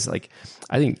really is like,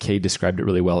 I think Cade described it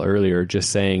really well earlier,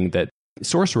 just saying that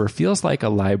Sorcerer feels like a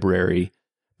library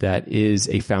that is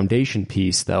a foundation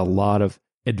piece that a lot of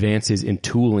advances in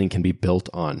tooling can be built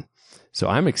on. So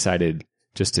I'm excited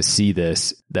just to see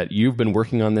this, that you've been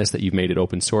working on this, that you've made it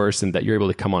open source, and that you're able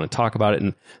to come on and talk about it,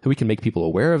 and that we can make people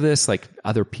aware of this, like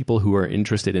other people who are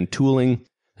interested in tooling,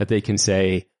 that they can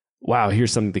say, wow,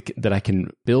 here's something that I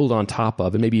can build on top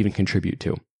of and maybe even contribute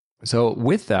to. So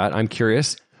with that, I'm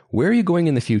curious, where are you going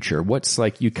in the future? What's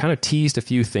like, you kind of teased a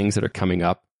few things that are coming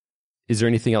up. Is there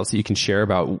anything else that you can share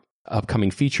about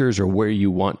upcoming features or where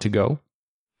you want to go?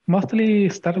 Mostly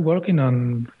start working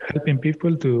on helping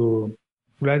people to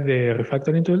write the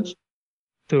refactoring tools,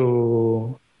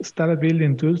 to start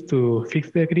building tools to fix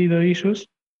the Griddo issues,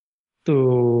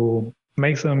 to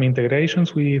make some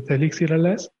integrations with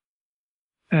ElixirLS.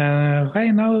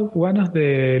 Right now, one of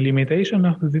the limitations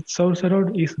of the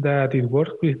Sorcerer is that it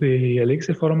works with the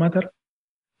Elixir formatter.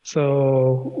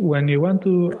 So when you want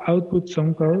to output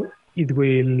some code, it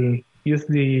will use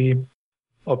the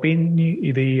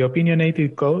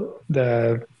opinionated code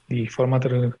that the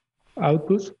formatter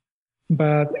outputs.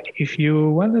 But if you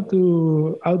wanted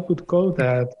to output code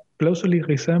that closely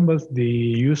resembles the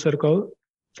user code,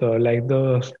 so like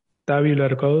those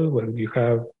tabular code where you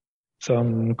have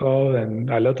some code and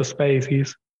a lot of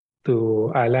spaces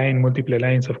to align multiple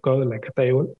lines of code like a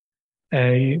table,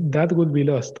 that would be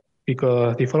lost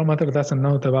because the formatter doesn't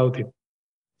know about it.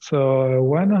 So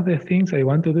one of the things I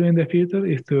want to do in the future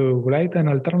is to write an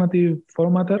alternative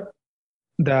formatter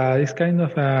that is kind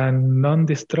of a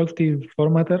non-destructive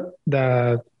formatter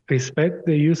that respects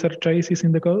the user choices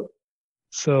in the code.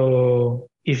 So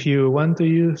if you want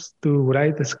to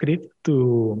write a script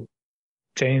to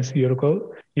change your code,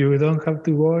 you don't have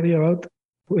to worry about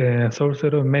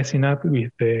Sorcerer messing up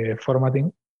with the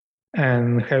formatting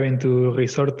and having to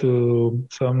resort to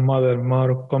some other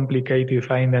more complicated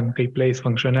find and replace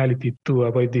functionality to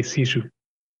avoid this issue.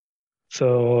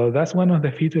 So that's one of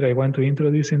the features I want to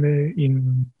introduce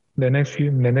in the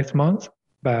next months,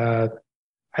 but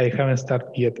I haven't started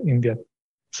yet in that.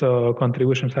 So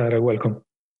contributions are welcome.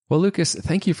 Well, Lucas,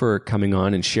 thank you for coming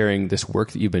on and sharing this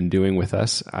work that you've been doing with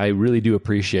us. I really do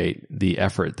appreciate the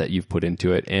effort that you've put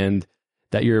into it and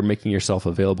that you're making yourself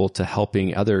available to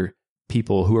helping other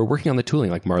people who are working on the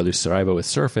tooling, like Marluz Saraiva with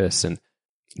Surface and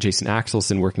Jason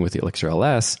Axelson working with the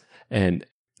ElixirLS, and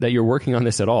that you're working on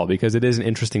this at all, because it is an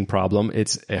interesting problem.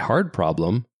 It's a hard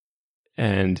problem,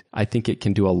 and I think it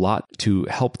can do a lot to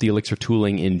help the Elixir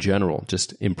tooling in general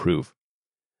just improve.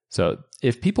 So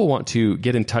if people want to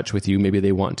get in touch with you, maybe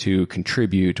they want to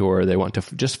contribute or they want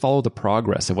to just follow the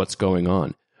progress of what's going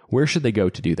on, where should they go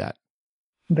to do that?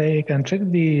 They can check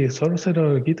the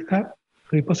Sorcerer GitHub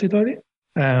repository.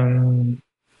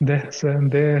 There's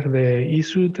the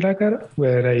issue tracker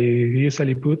where I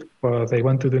usually put what I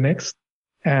want to do next.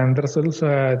 And there's also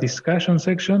a discussion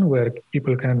section where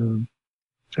people can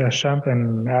just jump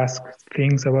and ask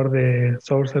things about the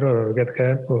Sorcerer or get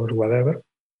help or whatever.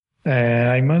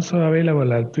 I'm also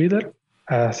available at Twitter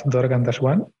as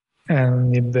Dorgan-1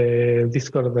 and in the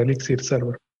Discord Elixir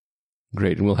server.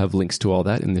 Great, and we'll have links to all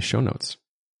that in the show notes.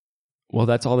 Well,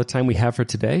 that's all the time we have for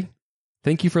today.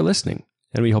 Thank you for listening,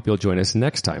 and we hope you'll join us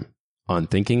next time on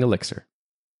Thinking Elixir.